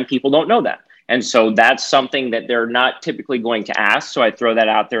most of the time people don't know that. And so that's something that they're not typically going to ask. So I throw that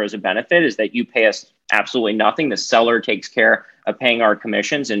out there as a benefit, is that you pay us absolutely nothing. The seller takes care of paying our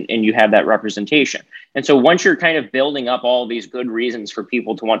commissions, and you have that representation. And so once you're kind of building up all these good reasons for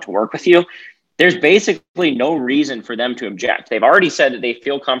people to want to work with you, there's basically no reason for them to object. They've already said that they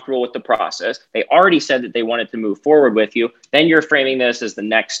feel comfortable with the process. They already said that they wanted to move forward with you. Then you're framing this as the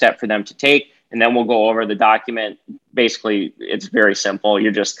next step for them to take. And then we'll go over the document. Basically, it's very simple.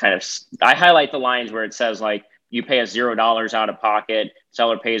 You're just kind of, I highlight the lines where it says like, you pay us $0 out of pocket,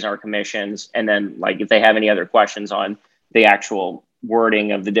 seller pays our commissions. And then like, if they have any other questions on the actual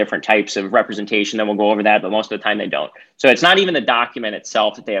wording of the different types of representation, then we'll go over that. But most of the time they don't. So it's not even the document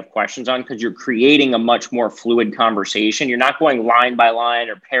itself that they have questions on, because you're creating a much more fluid conversation. You're not going line by line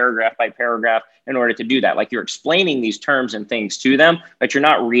or paragraph by paragraph in order to do that. Like, you're explaining these terms and things to them, but you're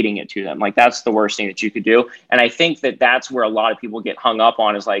not reading it to them. Like, that's the worst thing that you could do. And I think that that's where a lot of people get hung up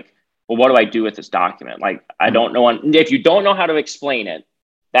on, is like, well, what do I do with this document? Like, I don't know. If you don't know how to explain it,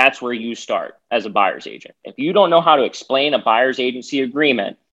 that's where you start as a buyer's agent. If you don't know how to explain a buyer's agency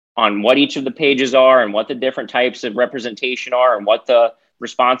agreement on what each of the pages are and what the different types of representation are and what the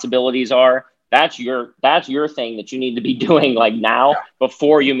responsibilities are, that's your thing that you need to be doing like now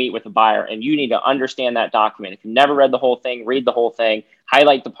before you meet with a buyer. And you need to understand that document. If you've never read the whole thing, read the whole thing,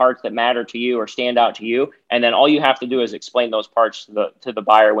 highlight the parts that matter to you or stand out to you. And then all you have to do is explain those parts to the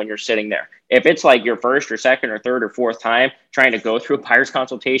buyer when you're sitting there. If it's like your first or second or third or fourth time trying to go through a buyer's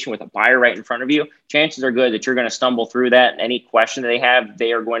consultation with a buyer right in front of you, chances are good that you're going to stumble through that. And any question that they have,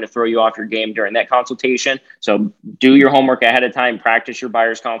 they are going to throw you off your game during that consultation. So do your homework ahead of time, practice your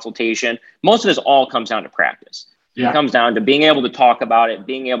buyer's consultation. Most of this all comes down to practice. Yeah. It comes down to being able to talk about it,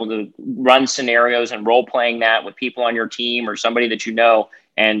 being able to run scenarios and role playing that with people on your team or somebody that you know,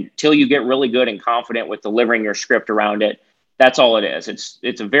 and till you get really good and confident with delivering your script around it. That's all it is.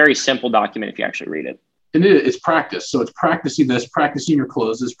 It's a very simple document if you actually read it. And it's practice. So it's practicing this, practicing your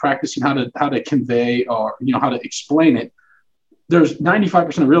closes, practicing how to convey, or how to explain it. There's 95%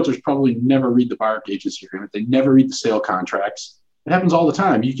 of realtors probably never read the buyer agency agreement. They never read the sale contracts. It happens all the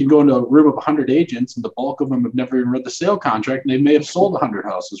time. You can go into a room of 100 agents, and the bulk of them have never even read the sale contract, and they may have sold 100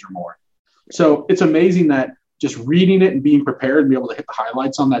 houses or more. So it's amazing that just reading it and being prepared and be able to hit the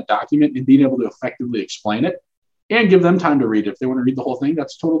highlights on that document and being able to effectively explain it, and give them time to read it. If they want to read the whole thing,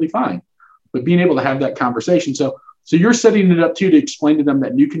 that's totally fine. But being able to have that conversation. So you're setting it up too, to explain to them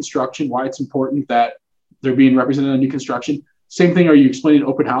that new construction, why it's important that they're being represented on new construction. Same thing. Are you explaining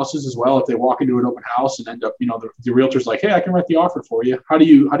open houses as well? If they walk into an open house and end up, the realtor's like, hey, I can write the offer for you. How do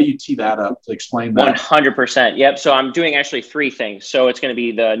you tee that up to explain that? 100%. Yep. So I'm doing actually three things. So it's going to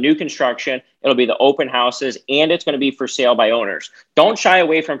be the new construction, it'll be the open houses, and it's going to be for sale by owners. Don't shy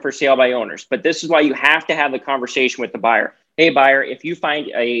away from for sale by owners, but this is why you have to have the conversation with the buyer. Hey, buyer, if you find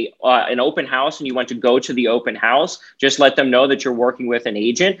an open house and you want to go to the open house, just let them know that you're working with an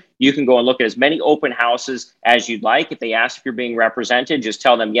agent. You can go and look at as many open houses as you'd like. If they ask if you're being represented, just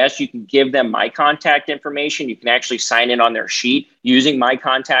tell them yes. You can give them my contact information. You can actually sign in on their sheet using my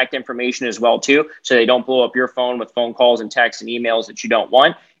contact information as well, too, so they don't blow up your phone with phone calls and texts and emails that you don't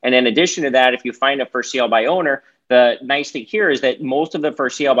want. And in addition to that, if you find a for sale by owner, The nice thing here is that most of the for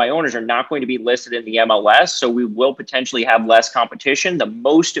sale by owners are not going to be listed in the MLS, so we will potentially have less competition. The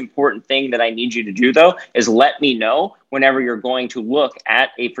most important thing that I need you to do, though, is let me know whenever you're going to look at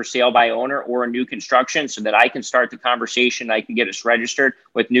a for sale by owner or a new construction so that I can start the conversation. I can get us registered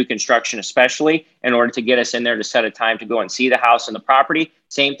with new construction, especially in order to get us in there to set a time to go and see the house and the property.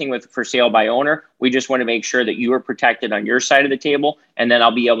 Same thing with for sale by owner. We just want to make sure that you are protected on your side of the table, and then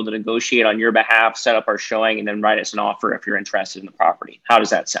I'll be able to negotiate on your behalf, set up our showing, and then write us an offer if you're interested in the property. How does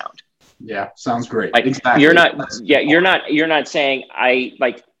that sound? Yeah, sounds great. Like, exactly. You're not saying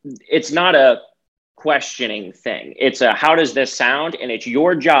it's not a questioning thing. It's a, how does this sound? And it's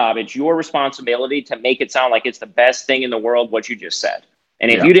your job, it's your responsibility to make it sound like it's the best thing in the world, what you just said. And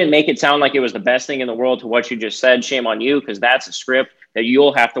if you didn't make it sound like it was the best thing in the world to what you just said, shame on you, because that's a script that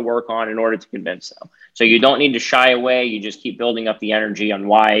you'll have to work on in order to convince them. So you don't need to shy away. You just keep building up the energy on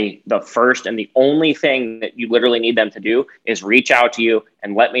why the first and the only thing that you literally need them to do is reach out to you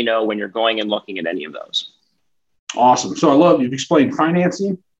and let me know when you're going and looking at any of those. Awesome. So I love you've explained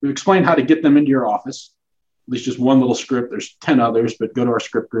financing. You've explained how to get them into your office. At least just one little script. There's 10 others, but go to our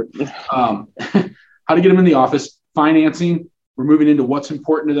script group. How to get them in the office, financing. We're moving into what's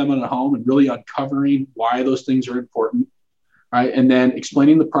important to them in a home and really uncovering why those things are important, right? And then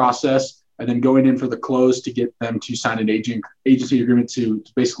explaining the process and then going in for the close to get them to sign an agency agreement to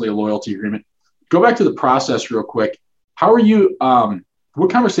basically a loyalty agreement. Go back to the process real quick. How are you,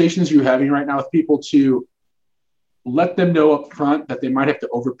 what conversations are you having right now with people to let them know up front that they might have to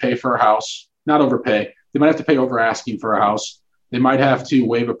overpay for a house, not overpay. They might have to pay over asking for a house. They might have to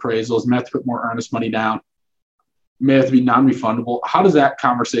waive appraisals. They might have to put more earnest money down. May have to be non-refundable. How does that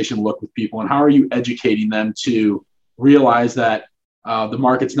conversation look with people, and how are you educating them to realize that the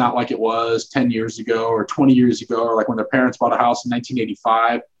market's not like it was 10 years ago or 20 years ago, or like when their parents bought a house in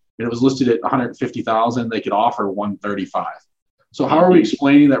 1985 and it was listed at 150,000, they could offer 135. So how are we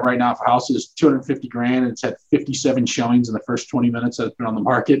explaining that right now if a house is 250 grand and it's had 57 showings in the first 20 minutes that it's been on the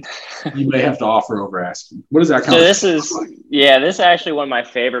market, you may have to offer over asking? What is that kind of? This is actually one of my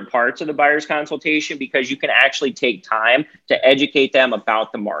favorite parts of the buyer's consultation, because you can actually take time to educate them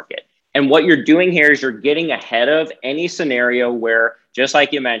about the market. And what you're doing here is you're getting ahead of any scenario where, just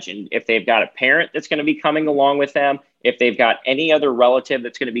like you mentioned, if they've got a parent that's going to be coming along with them, if they've got any other relative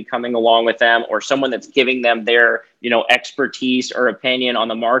that's going to be coming along with them, or someone that's giving them their, expertise or opinion on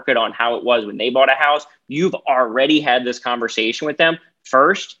the market on how it was when they bought a house, you've already had this conversation with them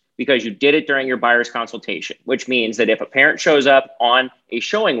first, because you did it during your buyer's consultation, which means that if a parent shows up on a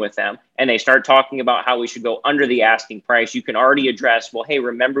showing with them and they start talking about how we should go under the asking price, you can already address, well, hey,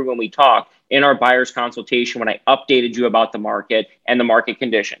 remember when we talked in our buyer's consultation when I updated you about the market and the market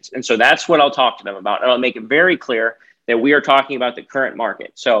conditions? And so that's what I'll talk to them about. And I'll make it very clear that we are talking about the current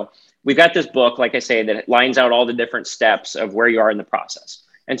market. So we've got this book, like I say, that lines out all the different steps of where you are in the process.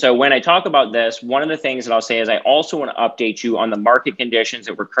 And so when I talk about this, one of the things that I'll say is I also want to update you on the market conditions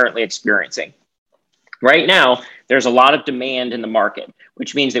that we're currently experiencing. Right now, there's a lot of demand in the market,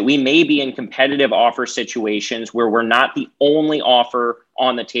 which means that we may be in competitive offer situations where we're not the only offer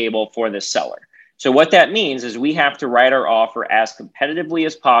on the table for this seller. So what that means is we have to write our offer as competitively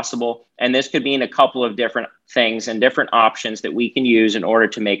as possible. And this could mean a couple of different things and different options that we can use in order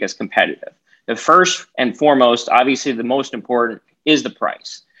to make us competitive. The first and foremost, obviously the most important, is the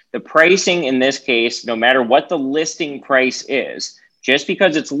price. The pricing in this case, no matter what the listing price is, just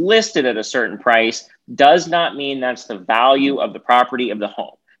because it's listed at a certain price does not mean that's the value of the property of the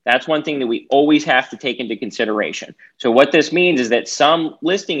home. That's one thing that we always have to take into consideration. So what this means is that some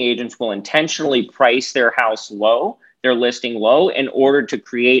listing agents will intentionally price their house low, their listing low, in order to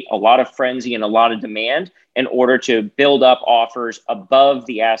create a lot of frenzy and a lot of demand in order to build up offers above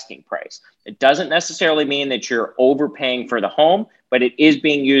the asking price. It doesn't necessarily mean that you're overpaying for the home, but it is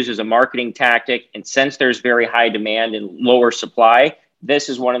being used as a marketing tactic. And since there's very high demand and lower supply, this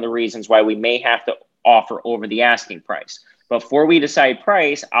is one of the reasons why we may have to offer over the asking price. Before we decide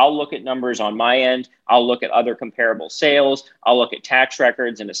price, I'll look at numbers on my end. I'll look at other comparable sales. I'll look at tax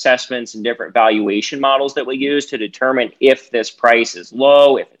records and assessments and different valuation models that we use to determine if this price is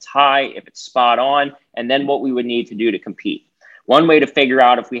low, if it's high, if it's spot on, and then what we would need to do to compete. One way to figure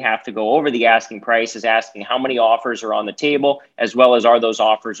out if we have to go over the asking price is asking how many offers are on the table, as well as are those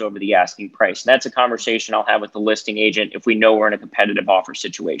offers over the asking price. And that's a conversation I'll have with the listing agent if we know we're in a competitive offer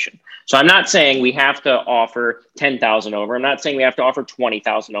situation. So I'm not saying we have to offer 10,000 over. I'm not saying we have to offer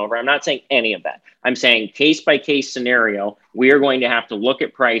 20,000 over. I'm not saying any of that. I'm saying case by case scenario, we are going to have to look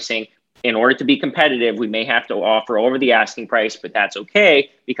at pricing. In order to be competitive, we may have to offer over the asking price, but that's okay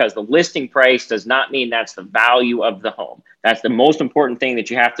because the listing price does not mean that's the value of the home. That's the most important thing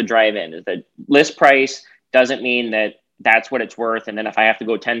that you have to drive in, is the list price doesn't mean that that's what it's worth. And then if I have to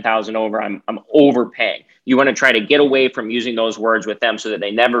go 10,000 over, I'm overpaying. You want to try to get away from using those words with them so that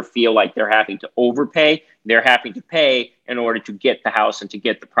they never feel like they're having to overpay. They're having to pay in order to get the house and to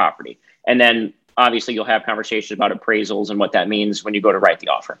get the property. And then obviously you'll have conversations about appraisals and what that means when you go to write the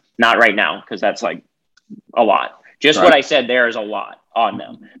offer. Not right now, because that's like a lot. Just right. What I said there is a lot on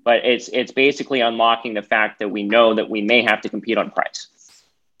them. But it's basically unlocking the fact that we know that we may have to compete on price.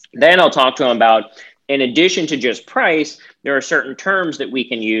 Then I'll talk to them about, in addition to just price, there are certain terms that we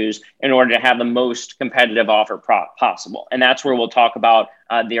can use in order to have the most competitive offer possible. And that's where we'll talk about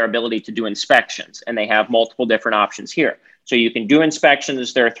their ability to do inspections. And they have multiple different options here. So you can do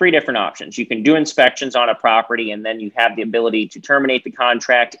inspections. There are 3 different options. You can do inspections on a property, and then you have the ability to terminate the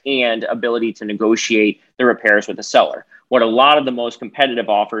contract and ability to negotiate the repairs with the seller. What a lot of the most competitive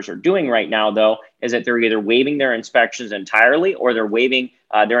offers are doing right now, though, is that they're either waiving their inspections entirely, or they're waiving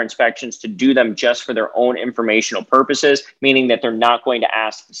their inspections to do them just for their own informational purposes, meaning that they're not going to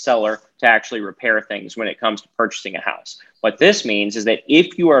ask the seller to actually repair things when it comes to purchasing a house. What this means is that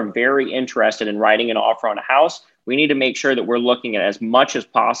if you are very interested in writing an offer on a house, we need to make sure that we're looking at as much as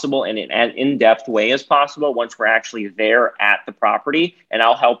possible in an in-depth way as possible once we're actually there at the property. And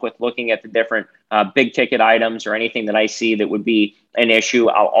I'll help with looking at the different big ticket items or anything that I see that would be an issue.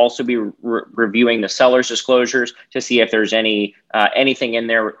 I'll also be reviewing the seller's disclosures to see if there's anything in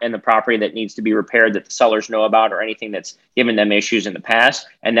there in the property that needs to be repaired that the sellers know about, or anything that's given them issues in the past.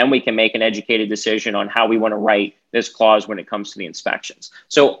 And then we can make an educated decision on how we want to write this clause when it comes to the inspections.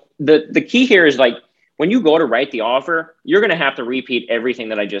 So the key here is, like, when you go to write the offer, you're going to have to repeat everything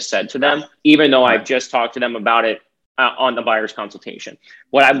that I just said to them, even though I've just talked to them about it on the buyer's consultation.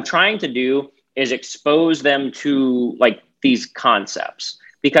 What I'm trying to do is expose them to, like, these concepts,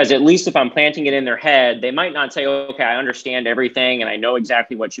 because at least if I'm planting it in their head, they might not say, okay, I understand everything and I know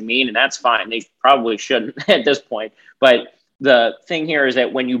exactly what you mean, and that's fine. They probably shouldn't at this point. But the thing here is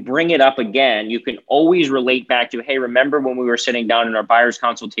that when you bring it up again, you can always relate back to, hey, remember when we were sitting down in our buyer's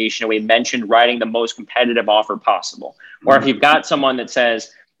consultation and we mentioned writing the most competitive offer possible? Or if you've got someone that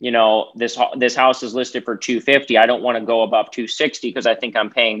says, you know, this house is listed for $250. I don't want to go above $260 because I think I'm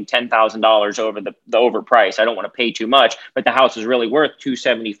paying $10,000 over the overprice. I don't want to pay too much, but the house is really worth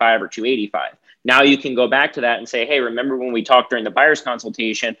 $275 or $285. Now you can go back to that and say, hey, remember when we talked during the buyer's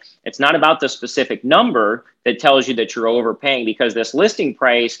consultation, it's not about the specific number that tells you that you're overpaying, because this listing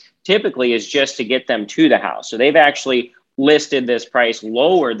price typically is just to get them to the house. So they've actually listed this price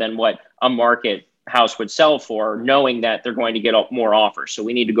lower than what a market house would sell for, knowing that they're going to get more offers. So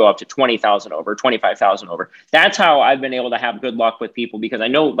we need to go up to 20,000 over, 25,000 over. That's how I've been able to have good luck with people, because I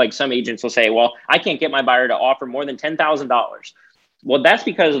know, like, some agents will say, well, I can't get my buyer to offer more than $10,000. Well, that's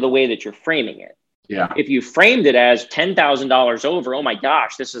because of the way that you're framing it. Yeah. If you framed it as $10,000 over, oh my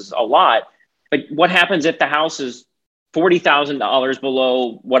gosh, this is a lot. But what happens if the house is $40,000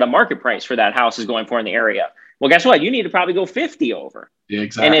 below what a market price for that house is going for in the area? Well, guess what? You need to probably go 50 over. Yeah,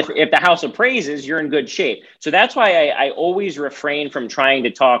 exactly. And if the house appraises, you're in good shape. So that's why I always refrain from trying to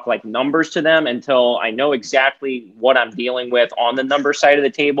talk like numbers to them until I know exactly what I'm dealing with on the number side of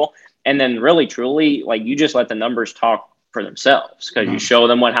the table. And then really, truly, like, you just let the numbers talk for themselves, because you show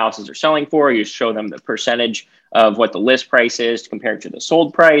them what houses are selling for. You show them the percentage of what the list price is compared to the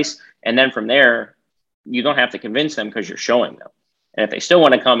sold price. And then from there, you don't have to convince them because you're showing them. And if they still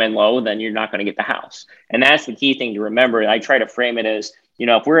want to come in low, then you're not going to get the house. And that's the key thing to remember. I try to frame it as, you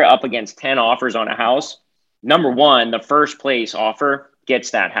know, if we're up against 10 offers on a house, number one, the first place offer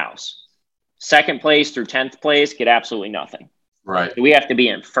gets that house. Second place through 10th place get absolutely nothing. Right. We have to be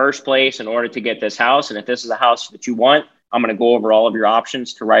in first place in order to get this house. And if this is a house that you want, I'm going to go over all of your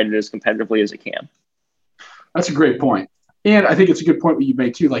options to write it as competitively as I can. That's a great point. And I think it's a good point that you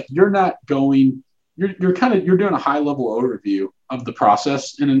made too. Like, you're not going, you're doing a high level overview of the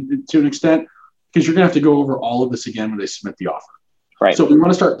process to an extent, because you're going to have to go over all of this again when they submit the offer. Right. So we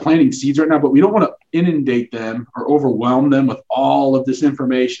want to start planting seeds right now, but we don't want to inundate them or overwhelm them with all of this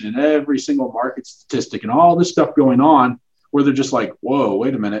information and every single market statistic and all this stuff going on where they're just like, whoa,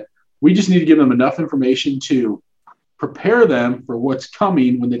 wait a minute. We just need to give them enough information to prepare them for what's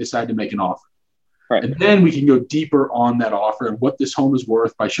coming when they decide to make an offer. Right. And then we can go deeper on that offer and what this home is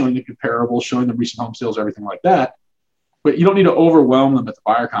worth by showing the comparables, showing the recent home sales, everything like that. But you don't need to overwhelm them at the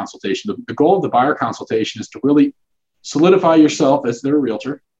buyer consultation. The goal of the buyer consultation is to really solidify yourself as their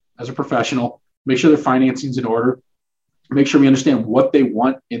realtor, as a professional, make sure their financing's in order, make sure we understand what they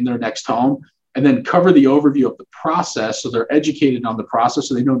want in their next home, and then cover the overview of the process so they're educated on the process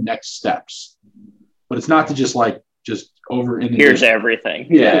so they know next steps. But it's not to just over in here's everything.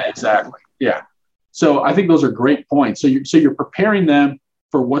 Yeah, exactly. Yeah. So I think those are great points. So you're preparing them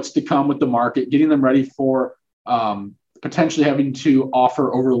for what's to come with the market, getting them ready for potentially having to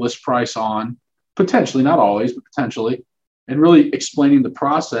offer over list price on, potentially, not always, but potentially, and really explaining the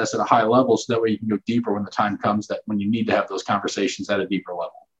process at a high level so that way you can go deeper when the time comes that when you need to have those conversations at a deeper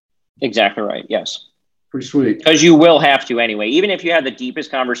level. Exactly right. Yes. Pretty sweet. Because you will have to anyway. Even if you had the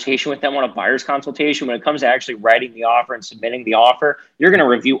deepest conversation with them on a buyer's consultation, when it comes to actually writing the offer and submitting the offer, you're going to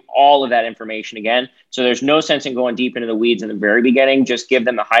review all of that information again. So there's no sense in going deep into the weeds in the very beginning. Just give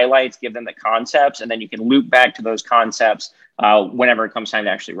them the highlights, give them the concepts, and then you can loop back to those concepts whenever it comes time to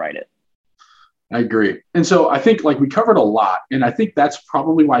actually write it. I agree. And so I think like we covered a lot, and I think that's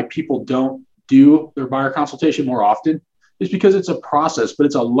probably why people don't do their buyer consultation more often, is because it's a process, but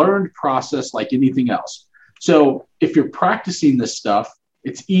it's a learned process like anything else. So if you're practicing this stuff,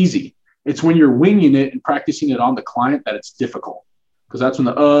 it's easy. It's when you're winging it and practicing it on the client that it's difficult, because that's when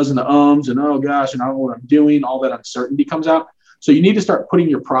the uhs and the ums and, oh gosh, and I don't know what I'm doing, all that uncertainty comes out. So you need to start putting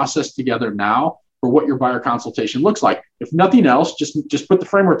your process together now for what your buyer consultation looks like. If nothing else, just put the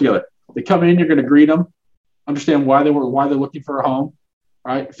framework together. They come in, you're going to greet them, understand why they're looking for a home,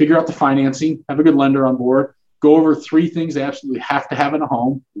 right? Figure out the financing, have a good lender on board. Go over 3 things they absolutely have to have in a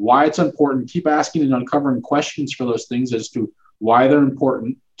home, why it's important. Keep asking and uncovering questions for those things as to why they're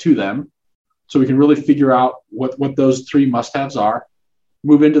important to them, so we can really figure out what those 3 must-haves are.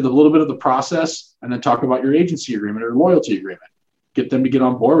 Move into the little bit of the process, and then talk about your agency agreement or loyalty agreement. Get them to get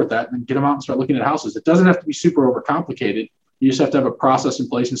on board with that, and then get them out and start looking at houses. It doesn't have to be super overcomplicated. You just have to have a process in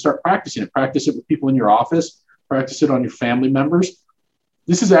place and start practicing it. Practice it with people in your office. Practice it on your family members.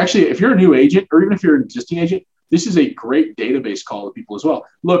 This is actually, if you're a new agent or even if you're an existing agent, this is a great database call to people as well.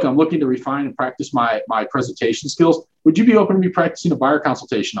 Look, I'm looking to refine and practice my presentation skills. Would you be open to me practicing a buyer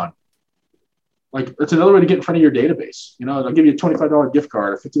consultation on? Like, that's another way to get in front of your database. You know, I'll give you a $25 gift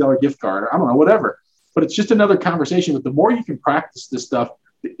card, a $50 gift card, or I don't know, whatever. But it's just another conversation. But the more you can practice this stuff,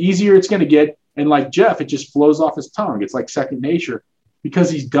 the easier it's going to get. And like Jeff, it just flows off his tongue. It's like second nature because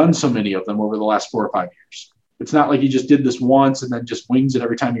he's done so many of them over the last 4 or 5 years. It's not like he just did this once and then just wings it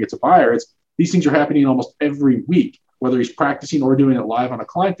every time he gets a buyer. It's these things are happening almost every week, whether he's practicing or doing it live on a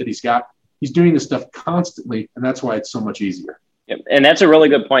client that he's got. He's doing this stuff constantly, and that's why it's so much easier. Yep. And that's a really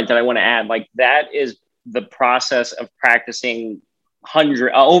good point that I want to add. Like, that is the process of practicing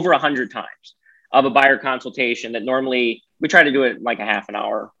over 100 times of a buyer consultation that normally we try to do it like a half an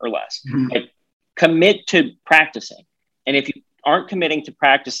hour or less. Mm-hmm. Like, commit to practicing. And if you aren't committing to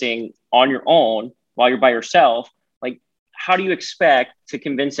practicing on your own while you're by yourself, like, how do you expect to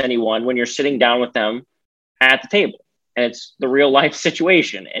convince anyone when you're sitting down with them at the table? And it's the real life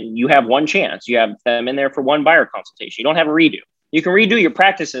situation. And you have one chance. You have them in there for one buyer consultation. You don't have a redo. You can redo your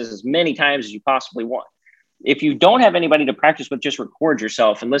practices as many times as you possibly want. If you don't have anybody to practice with, just record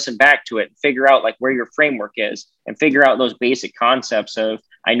yourself and listen back to it and figure out like where your framework is and figure out those basic concepts of,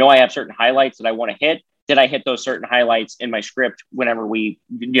 I know I have certain highlights that I want to hit. Did I hit those certain highlights in my script whenever we,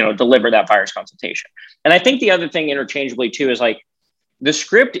 deliver that buyer's consultation? And I think the other thing interchangeably too is like, the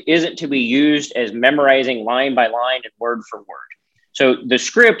script isn't to be used as memorizing line by line and word for word. So the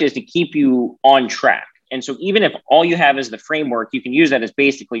script is to keep you on track. And so even if all you have is the framework, you can use that as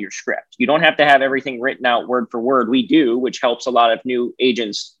basically your script. You don't have to have everything written out word for word. We do, which helps a lot of new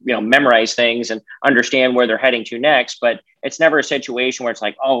agents, memorize things and understand where they're heading to next. But it's never a situation where it's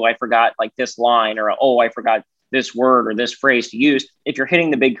like, oh, I forgot like this line, or, oh, I forgot this word or this phrase to use. If you're hitting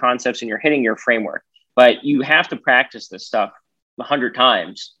the big concepts and you're hitting your framework, but you have to practice this stuff 100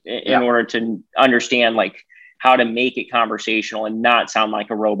 times in order to understand like how to make it conversational and not sound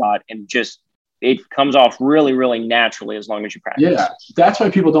like a robot, and just it comes off really, really naturally as long as you practice. Yeah, that's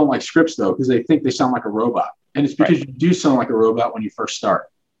why people don't like scripts though, because they think they sound like a robot. And it's because you do sound like a robot when you first start.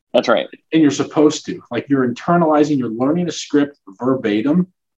 That's right. And you're supposed to. Like, you're internalizing, you're learning a script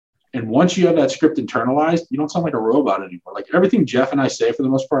verbatim. And once you have that script internalized, you don't sound like a robot anymore. Like, everything Jeff and I say for the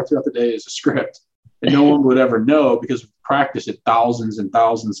most part throughout the day is a script. And no one would ever know, because we've practiced it thousands and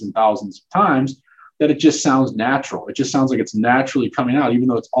thousands and thousands of times, that it just sounds natural. It just sounds like it's naturally coming out, even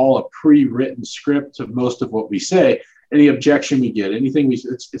though it's all a pre-written script of most of what we say. Any objection we get, anything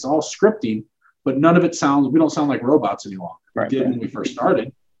it's all scripting, but none of it we don't sound like robots any longer. We did when we first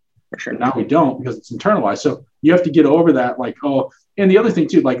started. For sure. Now we don't, because it's internalized. So you have to get over that, like, oh, and the other thing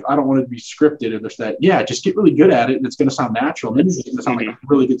too, like, I don't want it to be scripted, or there's that. Yeah, just get really good at it, and it's going to sound natural. And then you're going to sound like a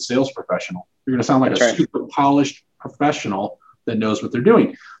really good sales professional. You're going to sound like super polished professional that knows what they're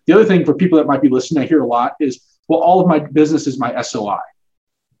doing. The other thing for people that might be listening, I hear a lot is, well, all of my business is my SOI.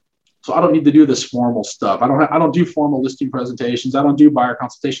 So I don't need to do this formal stuff. I don't do formal listing presentations. I don't do buyer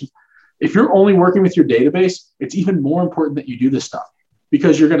consultations. If you're only working with your database, it's even more important that you do this stuff.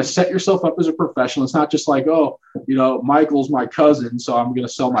 because you're going to set yourself up as a professional. It's not just like, oh, Michael's my cousin, so I'm going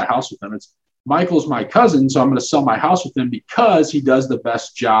to sell my house with him. It's Michael's my cousin, so I'm going to sell my house with him because he does the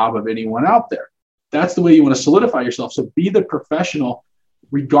best job of anyone out there. That's the way you want to solidify yourself. So be the professional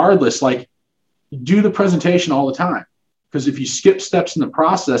regardless. Like, do the presentation all the time. Because if you skip steps in the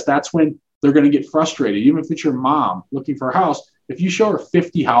process, that's when they're going to get frustrated. Even if it's your mom looking for a house, if you show her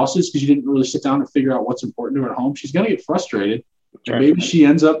 50 houses because you didn't really sit down and figure out what's important to her at home, she's going to get frustrated. And maybe she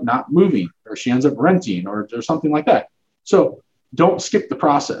ends up not moving, or she ends up renting, or something like that. So don't skip the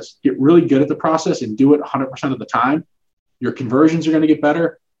process. Get really good at the process and do it 100% of the time. Your conversions are going to get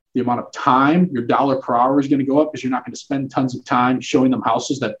better. The amount of time, your dollar per hour is going to go up because you're not going to spend tons of time showing them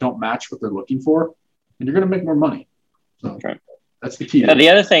houses that don't match what they're looking for. And you're going to make more money. So that's the key. The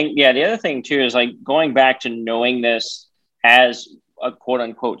other thing too is like going back to knowing this as a quote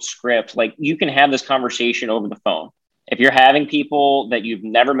unquote script. Like, you can have this conversation over the phone. If you're having people that you've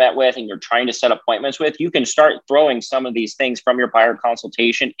never met with and you're trying to set appointments with, you can start throwing some of these things from your buyer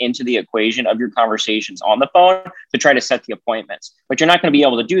consultation into the equation of your conversations on the phone to try to set the appointments. But you're not going to be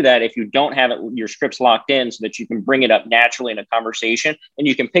able to do that if you don't have your scripts locked in, so that you can bring it up naturally in a conversation, and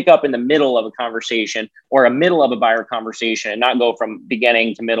you can pick up in the middle of a conversation or a middle of a buyer conversation and not go from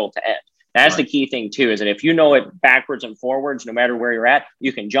beginning to middle to end. That's the key thing too, is that if you know it backwards and forwards, no matter where you're at,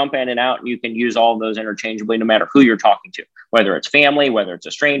 you can jump in and out, and you can use all of those interchangeably, no matter who you're talking to, whether it's family, whether it's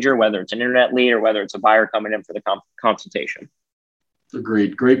a stranger, whether it's an internet lead, or whether it's a buyer coming in for the consultation.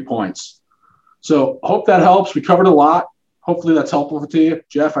 Agreed. Great points. So hope that helps. We covered a lot. Hopefully that's helpful to you.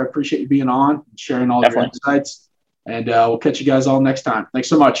 Jeff, I appreciate you being on and sharing all your insights, and we'll catch you guys all next time. Thanks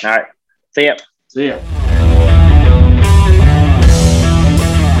so much. All right. See ya. See ya.